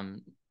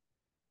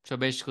 So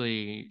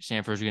basically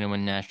Samford's gonna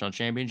win national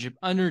championship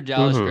under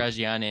Dallas Hmm.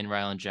 Graziani and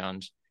Rylan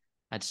Jones.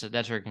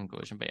 That's her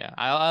conclusion. But yeah,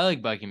 I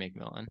like Bucky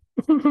McMillan.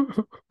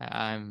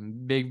 I'm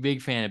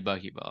big fan of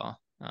Bucky Ball.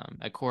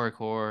 At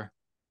core,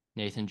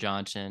 Nathan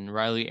Johnson,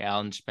 Riley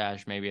Allen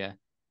Spash, maybe a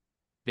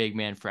big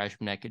man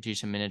freshman that could do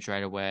some minutes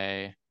right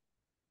away.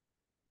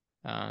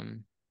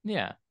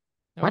 Yeah.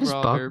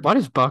 Overall, they're Why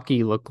does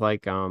Bucky look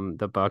like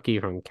the Bucky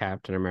from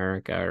Captain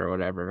America or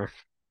whatever?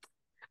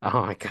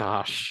 Oh my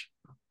gosh.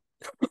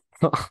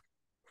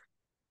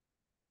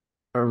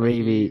 Or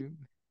maybe, Bucky.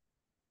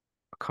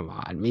 come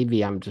on,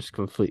 maybe I'm just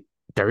complete.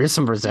 There is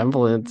some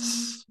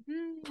resemblance.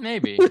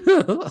 Maybe,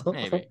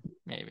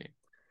 maybe.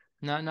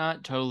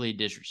 Not totally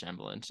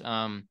disresemblance.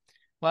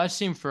 Last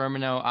team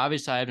Firmino.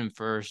 Obviously, I have him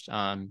first.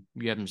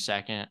 You have him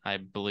second, I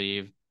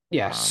believe. Um,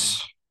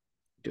 Yes.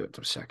 Do it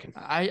for a second.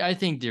 I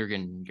think they're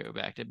gonna go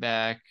back to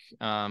back.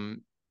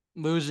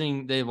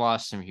 Losing, they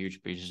lost some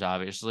huge pieces,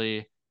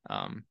 obviously.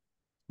 Um,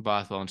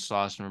 Bothwell and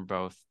Slauson were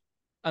both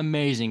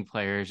amazing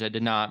players that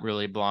did not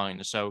really belong in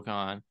the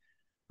SoCon.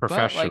 But like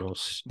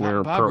Professionals.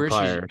 They're pro Bob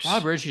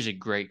players. Ritchie's a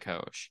great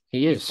coach. He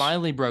He is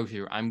finally broke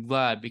through. I'm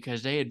glad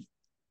because they had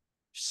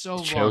so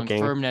long.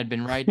 choking. Furman had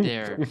been right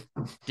there.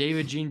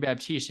 David Jean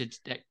Baptiste hits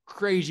that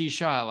crazy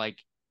shot. Like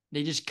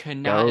they just could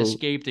not Go.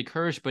 escape the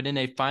curse, but then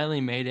they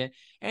finally made it,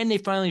 and they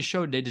finally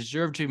showed they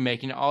deserved to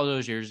make it all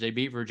those years. They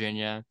beat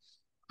Virginia.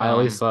 I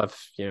always Um, love,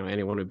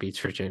 anyone who beats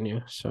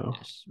Virginia. So,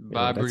 yes,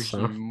 Bob that's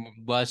Bridges,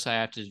 less I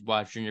have to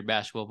watch junior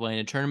basketball play in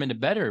a tournament, the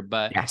better.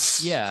 But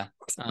yes. yeah,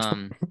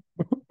 um,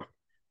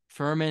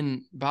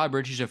 Furman, Bob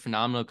Bridges is a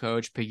phenomenal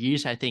coach.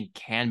 Pegues, I think,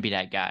 can be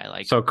that guy.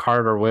 Like So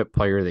Carter Whip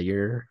Player of the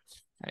Year.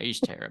 he's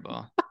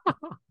terrible.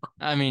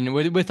 I mean,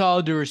 with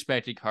all due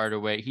respect to Carter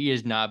Whit, he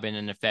has not been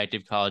an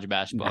effective college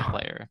basketball No.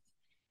 player.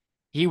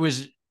 He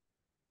was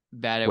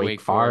bad at Wake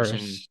Wake Forest and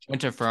Forest.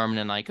 went to Furman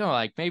and like, oh,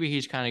 like maybe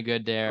he's kind of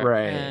good there.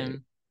 Right.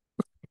 And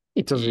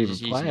He doesn't even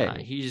he's not.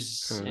 play.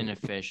 He's Uh,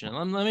 inefficient.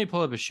 Let me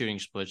pull up a shooting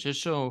split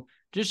just so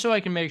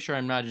I can make sure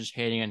I'm not just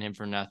hating on him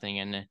for nothing.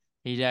 And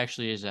he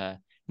actually is a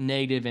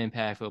negative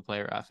impactful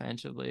player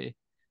offensively.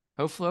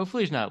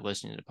 Hopefully he's not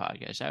listening to the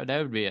podcast. That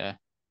would be a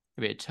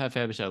tough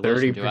episode to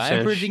listen to. I'm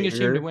 30% predicting his team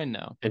to shooter win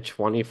though. and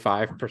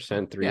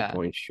 25% three Yeah,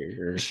 point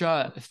shooter.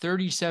 shot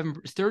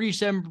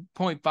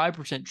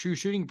 37.5% true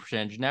shooting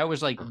percentage. And that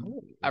was like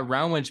Oh.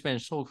 around when spent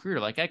his whole career.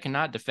 Like I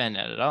cannot defend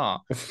that at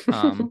all.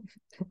 Um,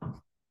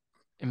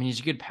 I mean, he's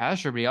a good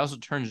passer, but he also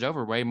turns it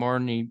over way more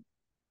than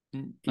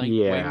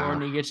Yeah.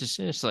 he gets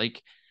assists.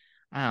 Like,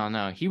 I don't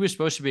know. He was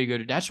supposed to be a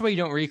good. That's why you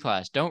don't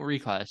reclass. Don't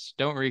reclass.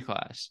 Don't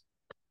reclass.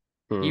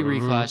 He Hmm.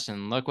 reclassed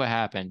and look what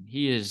happened.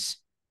 He is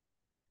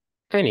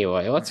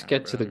Anyway, let's oh,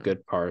 get to the bro.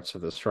 good parts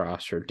of this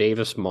roster.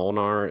 Davis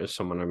Molnar is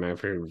someone I'm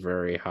actually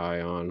very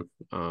high on.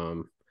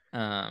 Um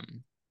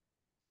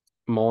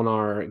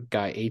Molnar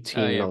guy oh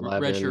 18 and yeah,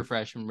 11, redshirt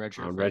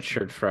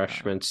redshirt freshman.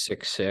 freshman,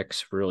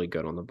 6'6", really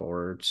good on the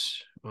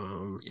boards.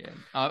 Yeah,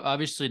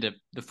 obviously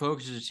the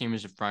focus of the team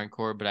is the front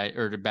court,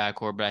 or the back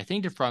court, but I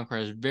think the front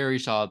court has very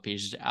solid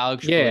pieces.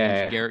 Alex Williams,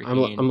 Yeah, Garrett I'm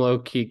Heen, low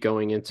key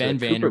going into Ben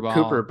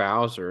Cooper Vanderwall,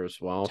 Bowser as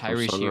well from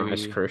Tyrese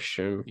Sunrise Huey.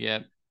 Christian.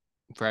 Yep,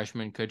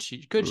 freshman could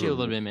see a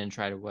little Mm. bit of minutes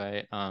right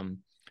away. And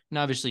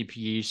obviously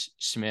Peace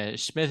Smith.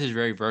 Smith is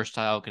very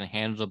versatile, can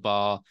handle the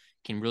ball,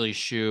 can really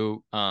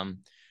shoot.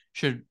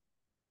 Should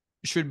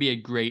should be a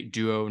great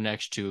duo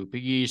next to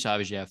Peace.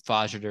 Obviously, have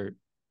Foster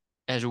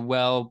as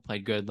well.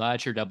 Played good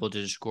last year, double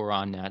digit score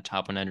on that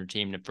top 100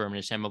 team that Furman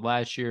assembled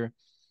last year.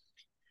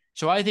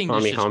 So I think this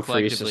Tommy just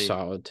Humphreys is collectively,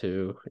 solid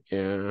too.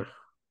 Yeah,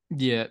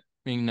 yeah,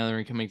 being another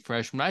incoming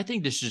freshman, I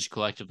think this is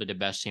collectively the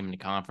best team in the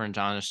conference.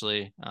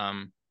 Honestly,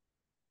 I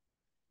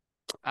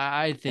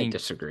I think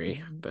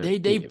disagree, but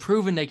they've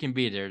proven they can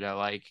be there. Though,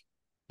 like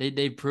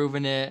they've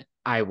proven it.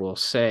 I will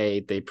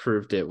say they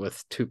proved it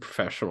with two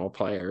professional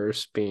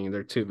players being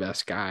their two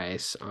best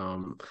guys.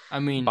 I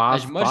mean,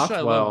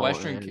 Bothwell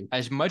and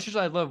As much as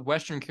I love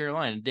Western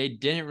Carolina, they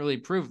didn't really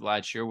prove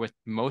last year with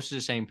most of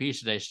the same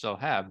pieces they still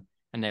have,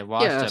 and they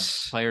lost a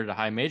yes, player at a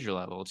high major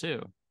level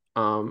too.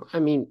 I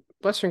mean,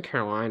 Western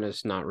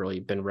Carolina's not really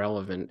been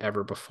relevant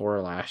ever before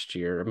last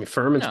year. I mean,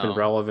 Furman's been No,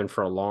 relevant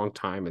for a long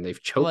time and they've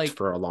but choked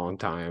for a long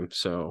time.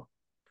 So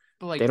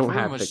they don't Furman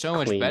have was the so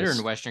much better in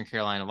cleanest. Western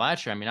Carolina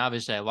last year. I mean,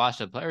 obviously I lost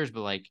the players,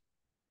 but like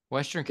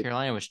Western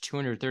Carolina was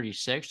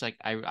 236. Like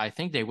I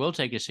think they will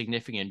take a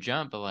significant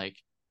jump, but like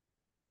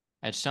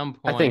at some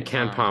I think point,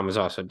 Ken Palm is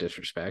also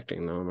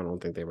disrespecting them. I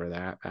don't think they were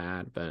that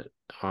bad, but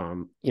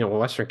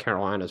Western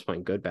Carolina's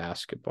playing good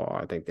basketball.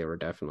 I think they were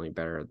definitely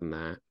better than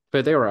that.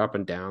 But they were up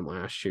and down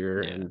last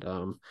year, yeah,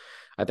 and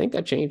I think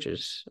that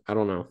changes. I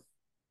don't know.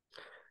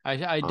 I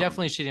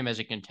definitely Um, see them as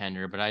a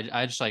contender, but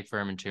I just like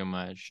Furman too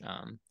much.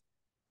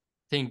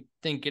 I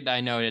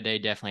know that they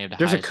definitely have the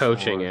there's a highest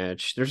coaching floor.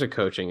 edge. There's a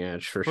coaching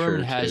edge for Furman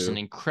sure has an too.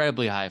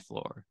 incredibly high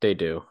floor. They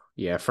do.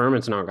 Yeah,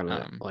 Furman's not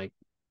gonna Um, like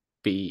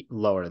be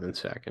lower than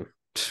second.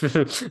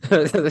 Well,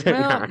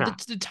 No.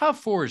 the top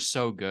four is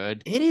so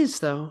good It is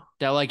though.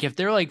 that like if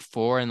they're like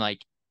four and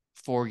like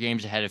 4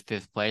 games ahead of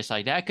fifth place,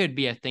 like that could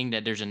be a thing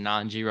that there's a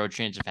non-zero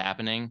chance of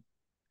happening.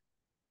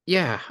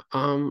 Yeah.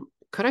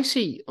 Could I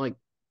see like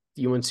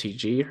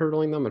UNCG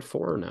hurdling them at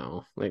four?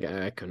 No, like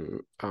I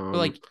couldn't. But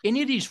like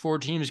any of these four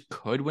teams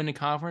could win the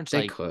conference,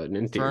 They like could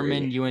in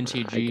Furman, theory. I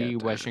UNCG, get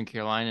that. Western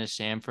Carolina,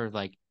 Samford,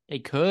 like they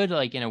could,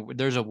 like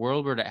there's a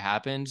world where that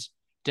happens.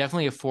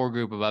 Definitely a four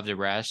group above the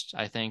rest.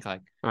 I think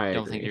like I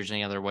don't think agree. there's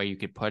any other way you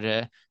could put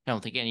it. I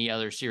don't think any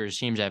other serious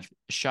teams have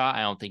a shot.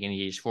 I don't think any of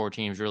these four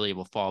teams really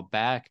will fall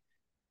back.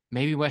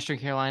 Maybe Western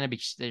Carolina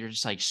because they're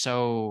just like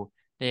so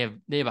they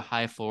have a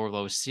high floor,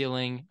 low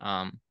ceiling.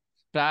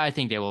 But I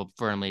think they will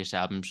firmly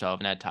establish themselves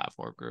in that top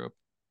four group.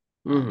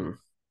 Um, Mm-hmm.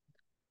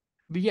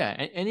 but yeah,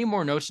 any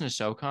more notes in the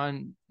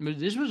SoCon?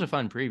 This was a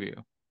fun preview.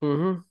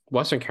 Mm-hmm.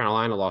 Western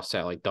Carolina lost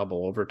that like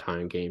double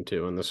overtime game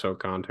too in the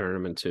SoCon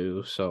tournament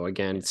too. So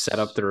again, set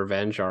up Yes. the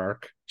revenge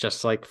arc,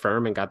 just like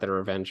Furman got the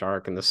revenge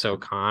arc in the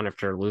SoCon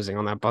after losing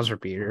on that buzzer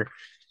beater.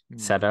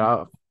 Set it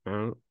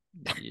Mm-hmm. up.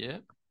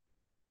 Yep.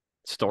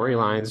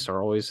 Storylines are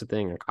always the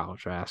thing in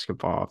college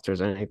basketball. If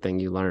there's anything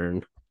you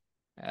learn.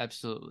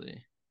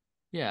 Absolutely.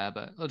 Yeah,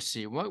 but let's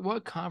see.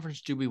 What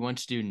conference do we want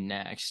to do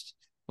next?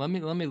 Let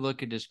me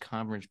look at this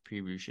conference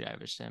preview sheet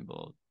I've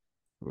assembled.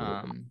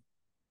 Um,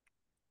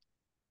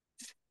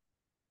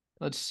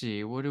 let's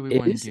see. What do we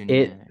want to Is do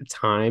it next?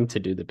 time to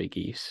do the Big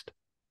East?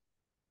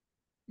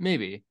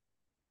 Maybe.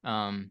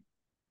 Um,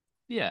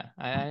 yeah,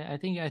 I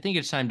think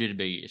it's time to do the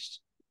Big East.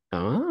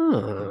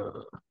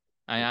 Oh,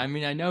 I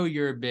mean I know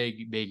you're a big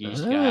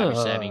East guy,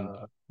 obviously having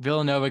oh.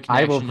 Villanova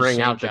I will connections, bring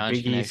St. out the John's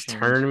Big East connections.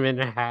 tournament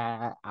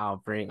hat. I'll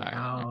All bring right.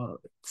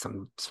 out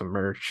some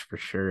merch for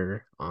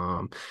sure.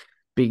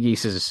 Big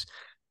East is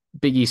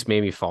Big East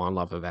made me fall in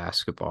love with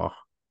basketball.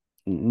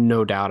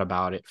 No doubt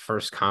about it.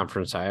 First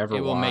conference I ever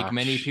It will make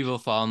many watched. people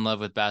fall in love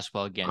with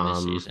basketball again this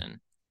Um,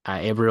 season.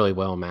 it really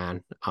will,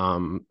 man.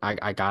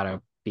 I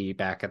gotta be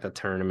back at the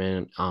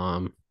tournament.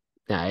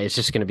 Yeah, it's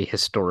just gonna be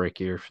historic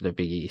year for the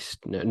Big East.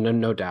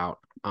 No doubt.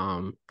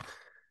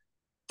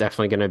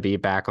 Definitely gonna be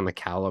back on the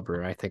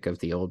caliber, I think, of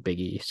the old Big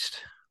East.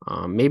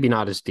 Maybe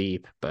not as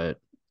deep, but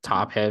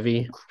top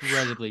heavy.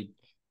 Incredibly,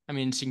 I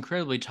mean, it's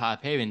incredibly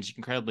top heavy and it's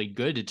incredibly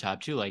good to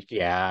top too. Like,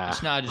 Yeah.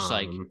 it's not just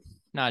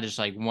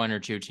like one or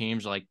two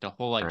teams. Like the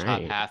whole like top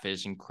Right. half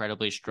is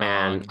incredibly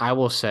Man, strong. I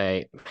will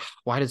say,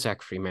 why did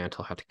Zach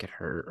Fremantle have to get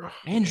hurt? Oh,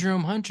 And man.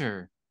 Jerome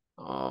Hunter,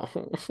 Oh.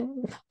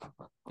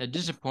 that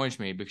disappoints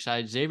me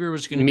because Xavier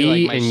was going to be like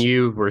Me my and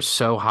you were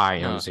so high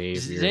on no Xavier.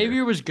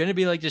 Xavier was going to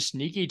be like the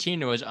sneaky team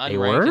that was They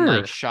unranked and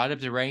like were. shot up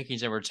the rankings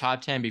that were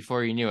top 10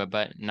 before you knew it,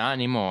 but not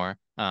anymore.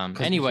 Because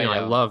I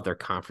Though, love their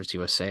Conference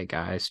USA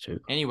guys too.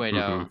 anyway Hmm.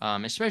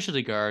 though,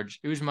 especially guards.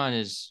 Usman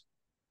is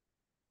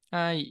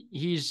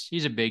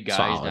he's a big guy.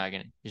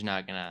 Solid. He's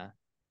not gonna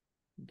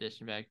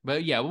disinfect.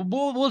 But yeah,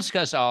 we'll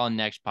discuss all in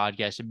next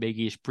podcast, a Big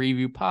East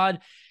preview pod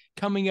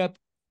coming up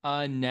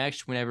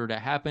next whenever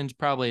that happens.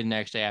 Probably the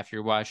next day after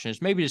you're watching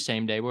this, maybe the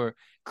same day. We're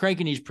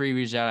cranking these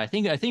previews out. I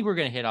think we're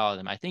gonna hit all of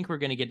them. I think we're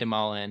gonna get them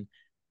all in.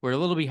 We're a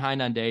little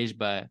behind on days,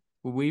 but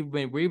we've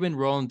been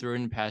rolling through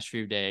in the past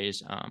few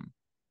days.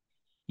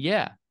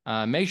 Yeah.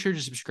 Make sure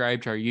to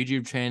subscribe to our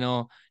YouTube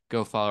channel.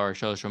 Go follow our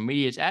social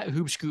media. It's at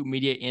Hoop Scoop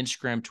Media,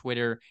 Instagram,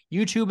 Twitter,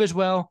 YouTube as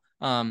well.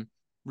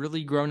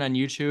 Really grown on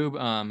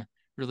YouTube.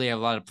 Really have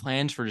a lot of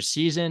plans for the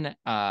season.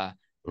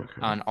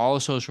 Okay. On all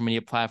social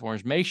media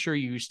platforms. Make sure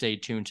you stay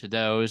tuned to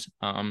those.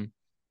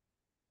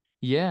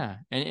 Yeah.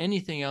 And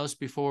anything else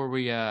before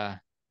we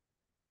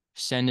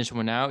send this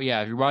one out?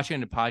 Yeah. If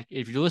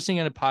you're listening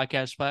on the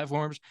podcast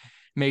platforms,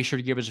 make sure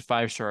to give us a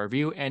 5-star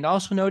review, and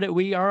also know that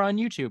we are on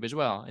YouTube as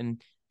well. In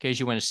case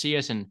you want to see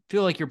us and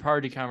feel like you're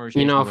part of the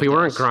conversation If we with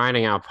weren't us.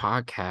 grinding out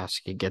podcasts,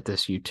 you could get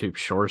this YouTube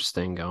Shorts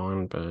thing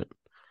going, but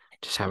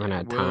just haven't Yeah,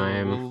 had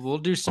time. we'll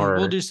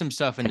Or do some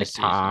stuff in the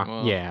season.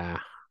 TikTok. Yeah.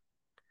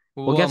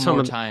 We'll We'll get have some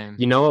more of the, time.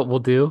 you know what we'll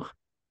do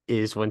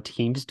is when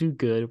teams do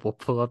good, we'll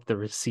pull up the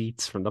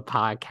receipts from the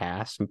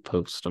podcast and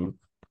post them.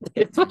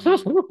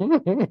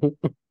 Mm.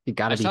 You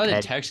got I to be saw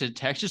that petty.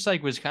 Texas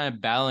like was kind of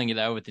battling it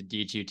out with the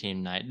D2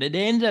 team night. They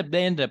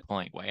ended up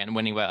pulling away and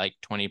winning by like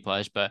 20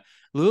 plus, but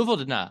Louisville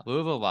did not.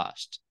 Louisville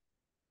lost.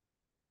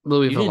 You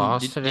Louisville didn't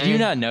lost did you today.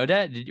 not know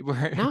that?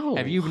 Have No,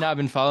 you not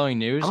been following I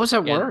news? was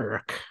at Yeah.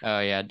 work Oh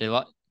yeah, they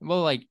lost.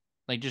 Well, like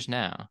just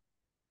now.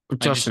 Like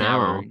just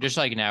now. just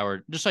like an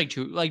hour, just like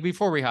two, like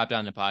before we hopped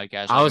on the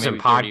podcast, I like was in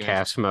maybe 30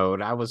 minutes. podcast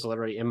mode. I was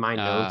literally in my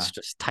Uh, notes,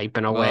 just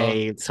typing well,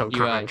 away. So you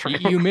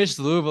contract. missed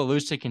Louisville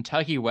lose to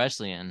Kentucky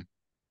Wesleyan.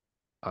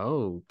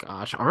 Oh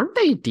gosh, aren't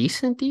they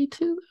decent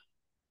D2?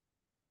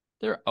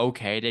 They're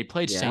okay. They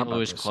played Yeah, I'm St. about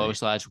Louis to say.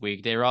 close last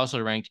week. They were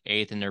also ranked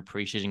eighth in their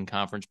preseason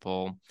conference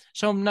poll.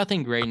 So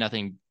nothing great,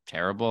 nothing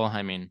terrible.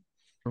 I mean,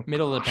 Oh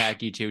middle of the gosh. pack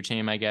D2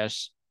 team, I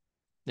guess.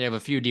 They have a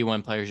few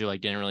D1 players who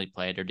like didn't really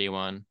play their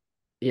D1.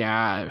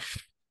 Yeah,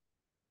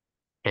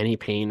 any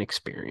pain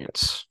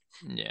experience.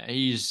 Yeah,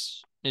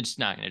 it's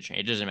not going to change.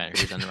 It doesn't matter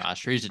who's on the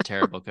roster. He's a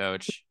terrible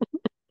coach.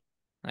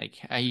 Like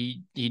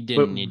he didn't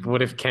What, need what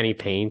more. if Kenny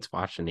Payne's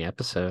watching the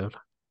episode?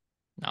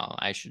 No,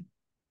 I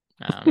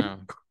don't know.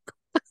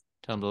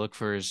 Tell him to look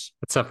for his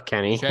What's up,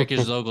 Kenny? check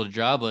his local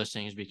job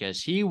listings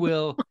because he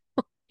will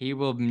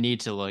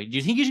need to look. Do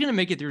you think he's gonna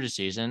make it through the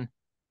season?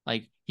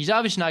 Like he's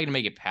obviously not gonna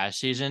make it past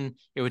season.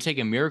 It would take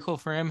a miracle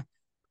for him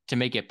to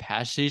make it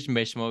past season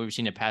based on what we've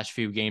seen the past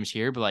few games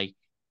here. But like,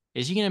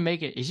 is he gonna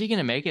make it? Is he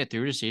gonna make it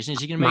through the season?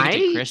 Is he gonna make it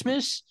to My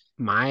Christmas?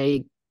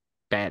 my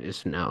bet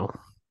is no.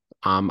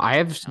 I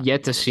have I don't yet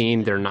think to it is see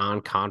their either.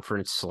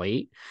 non-conference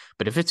slate,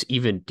 but if it's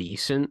even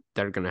decent,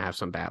 they're gonna have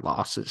some bad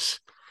losses,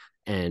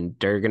 and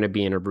they're gonna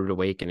be in a rude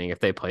awakening if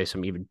they play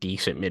some even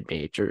decent mid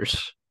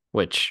majors,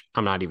 which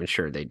I'm not even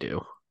sure they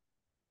do.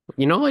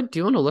 You know what? Do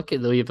you want to look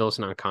at Louisville's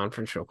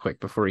non-conference real quick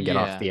before we get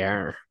off Yeah, the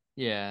air?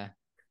 yeah.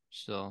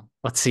 So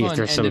Let's see if fun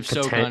there's end some of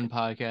potential. SoCon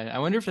podcast. I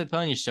wonder if they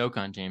play any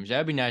SoCon teams.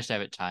 That'd be nice to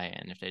have a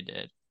tie-in if they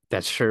did.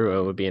 That's true. It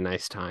Um, would be a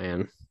nice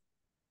tie-in.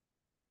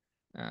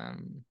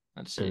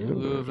 let's see. Ooh.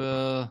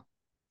 Louisville.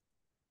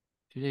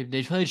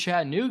 They play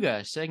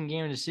Chattanooga, second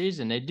game of the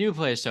season. They do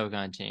play a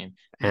SoCon team.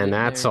 And They're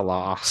that's a they're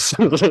loss.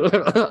 All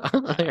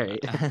right.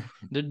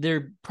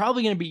 they're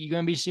probably going to beat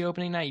UMBC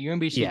opening night.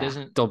 UMBC Yeah,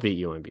 doesn't. they'll beat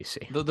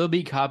UNBC. They'll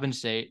beat Coppin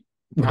State.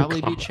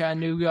 Probably beat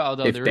Chattanooga,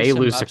 although If there is they some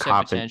lose to upset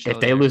Coppin, if potential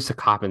they there. lose to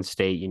Coppin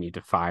State, you need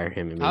to fire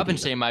him Coppin immediately.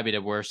 State might be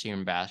the worst team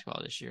in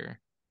basketball this year.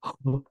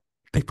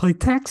 They play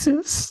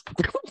Texas.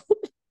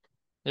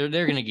 They're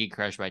going to get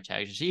crushed by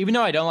Texas. Even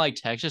though I don't like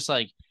Texas,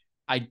 like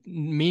I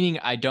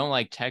don't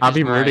like I'll Texas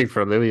be more. rooting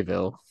for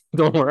Louisville.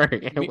 Don't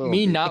worry, I will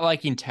Me be. not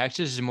liking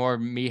Texas is more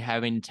me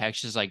having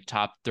Texas like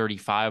top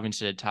 35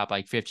 instead of top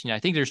like 15. I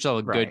think they're still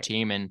a good Right.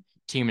 team and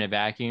team in a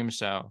vacuum.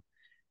 So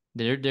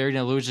they're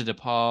gonna lose to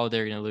DePaul.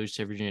 They're gonna lose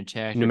to Virginia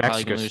Tech. New They're probably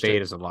Mexico gonna lose to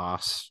State is a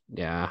loss.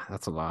 Yeah,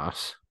 that's a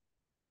loss.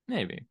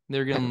 maybe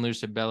they're gonna lose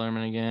to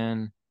Bellarmine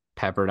again.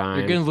 They're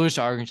Pepperdine. gonna lose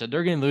to Arkansas.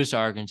 They're gonna lose to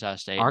Arkansas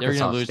State. They're gonna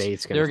Arkansas lose.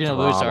 State's going to They're gonna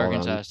lose to throttle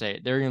Arkansas them.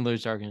 State. They're gonna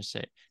lose to Arkansas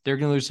State. They're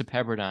gonna lose to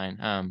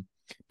Pepperdine.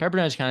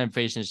 Pepperdine's kind of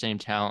facing the same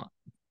talent,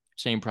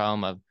 same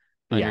problem of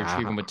Yeah.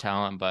 underachieving with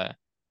talent, but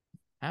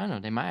I don't know.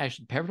 They might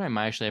actually Pepperdine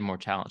might actually have more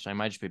talent, so I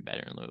might just be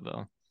better in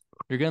Louisville.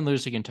 You're gonna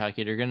lose to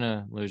Kentucky. They're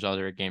gonna lose all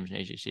their games in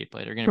ACC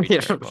play. They're gonna be Yeah.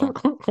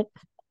 terrible.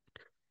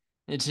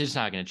 It's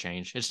not gonna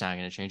change. It's not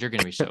gonna change. They're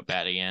gonna be so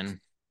bad again.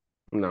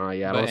 No,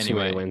 yeah, I But don't see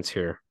many anyway, wins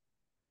here.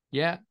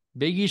 yeah.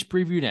 Big East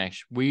preview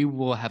next. We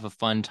will have a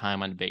fun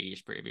time on the Big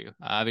East preview.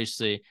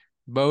 Obviously,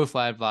 both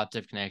have lots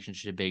of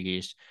connections to the Big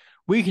East.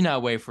 We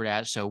cannot wait for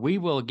that. So we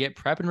will get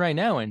prepping right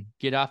now and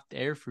get off the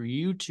air for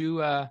you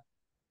to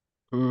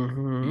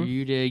Mm-hmm.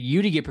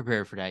 you to get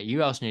prepared for that.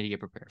 You also need to get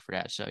prepared for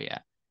that. So yeah.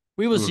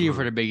 We will see you for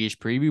Mm-hmm. the Big East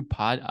preview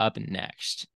pod up next.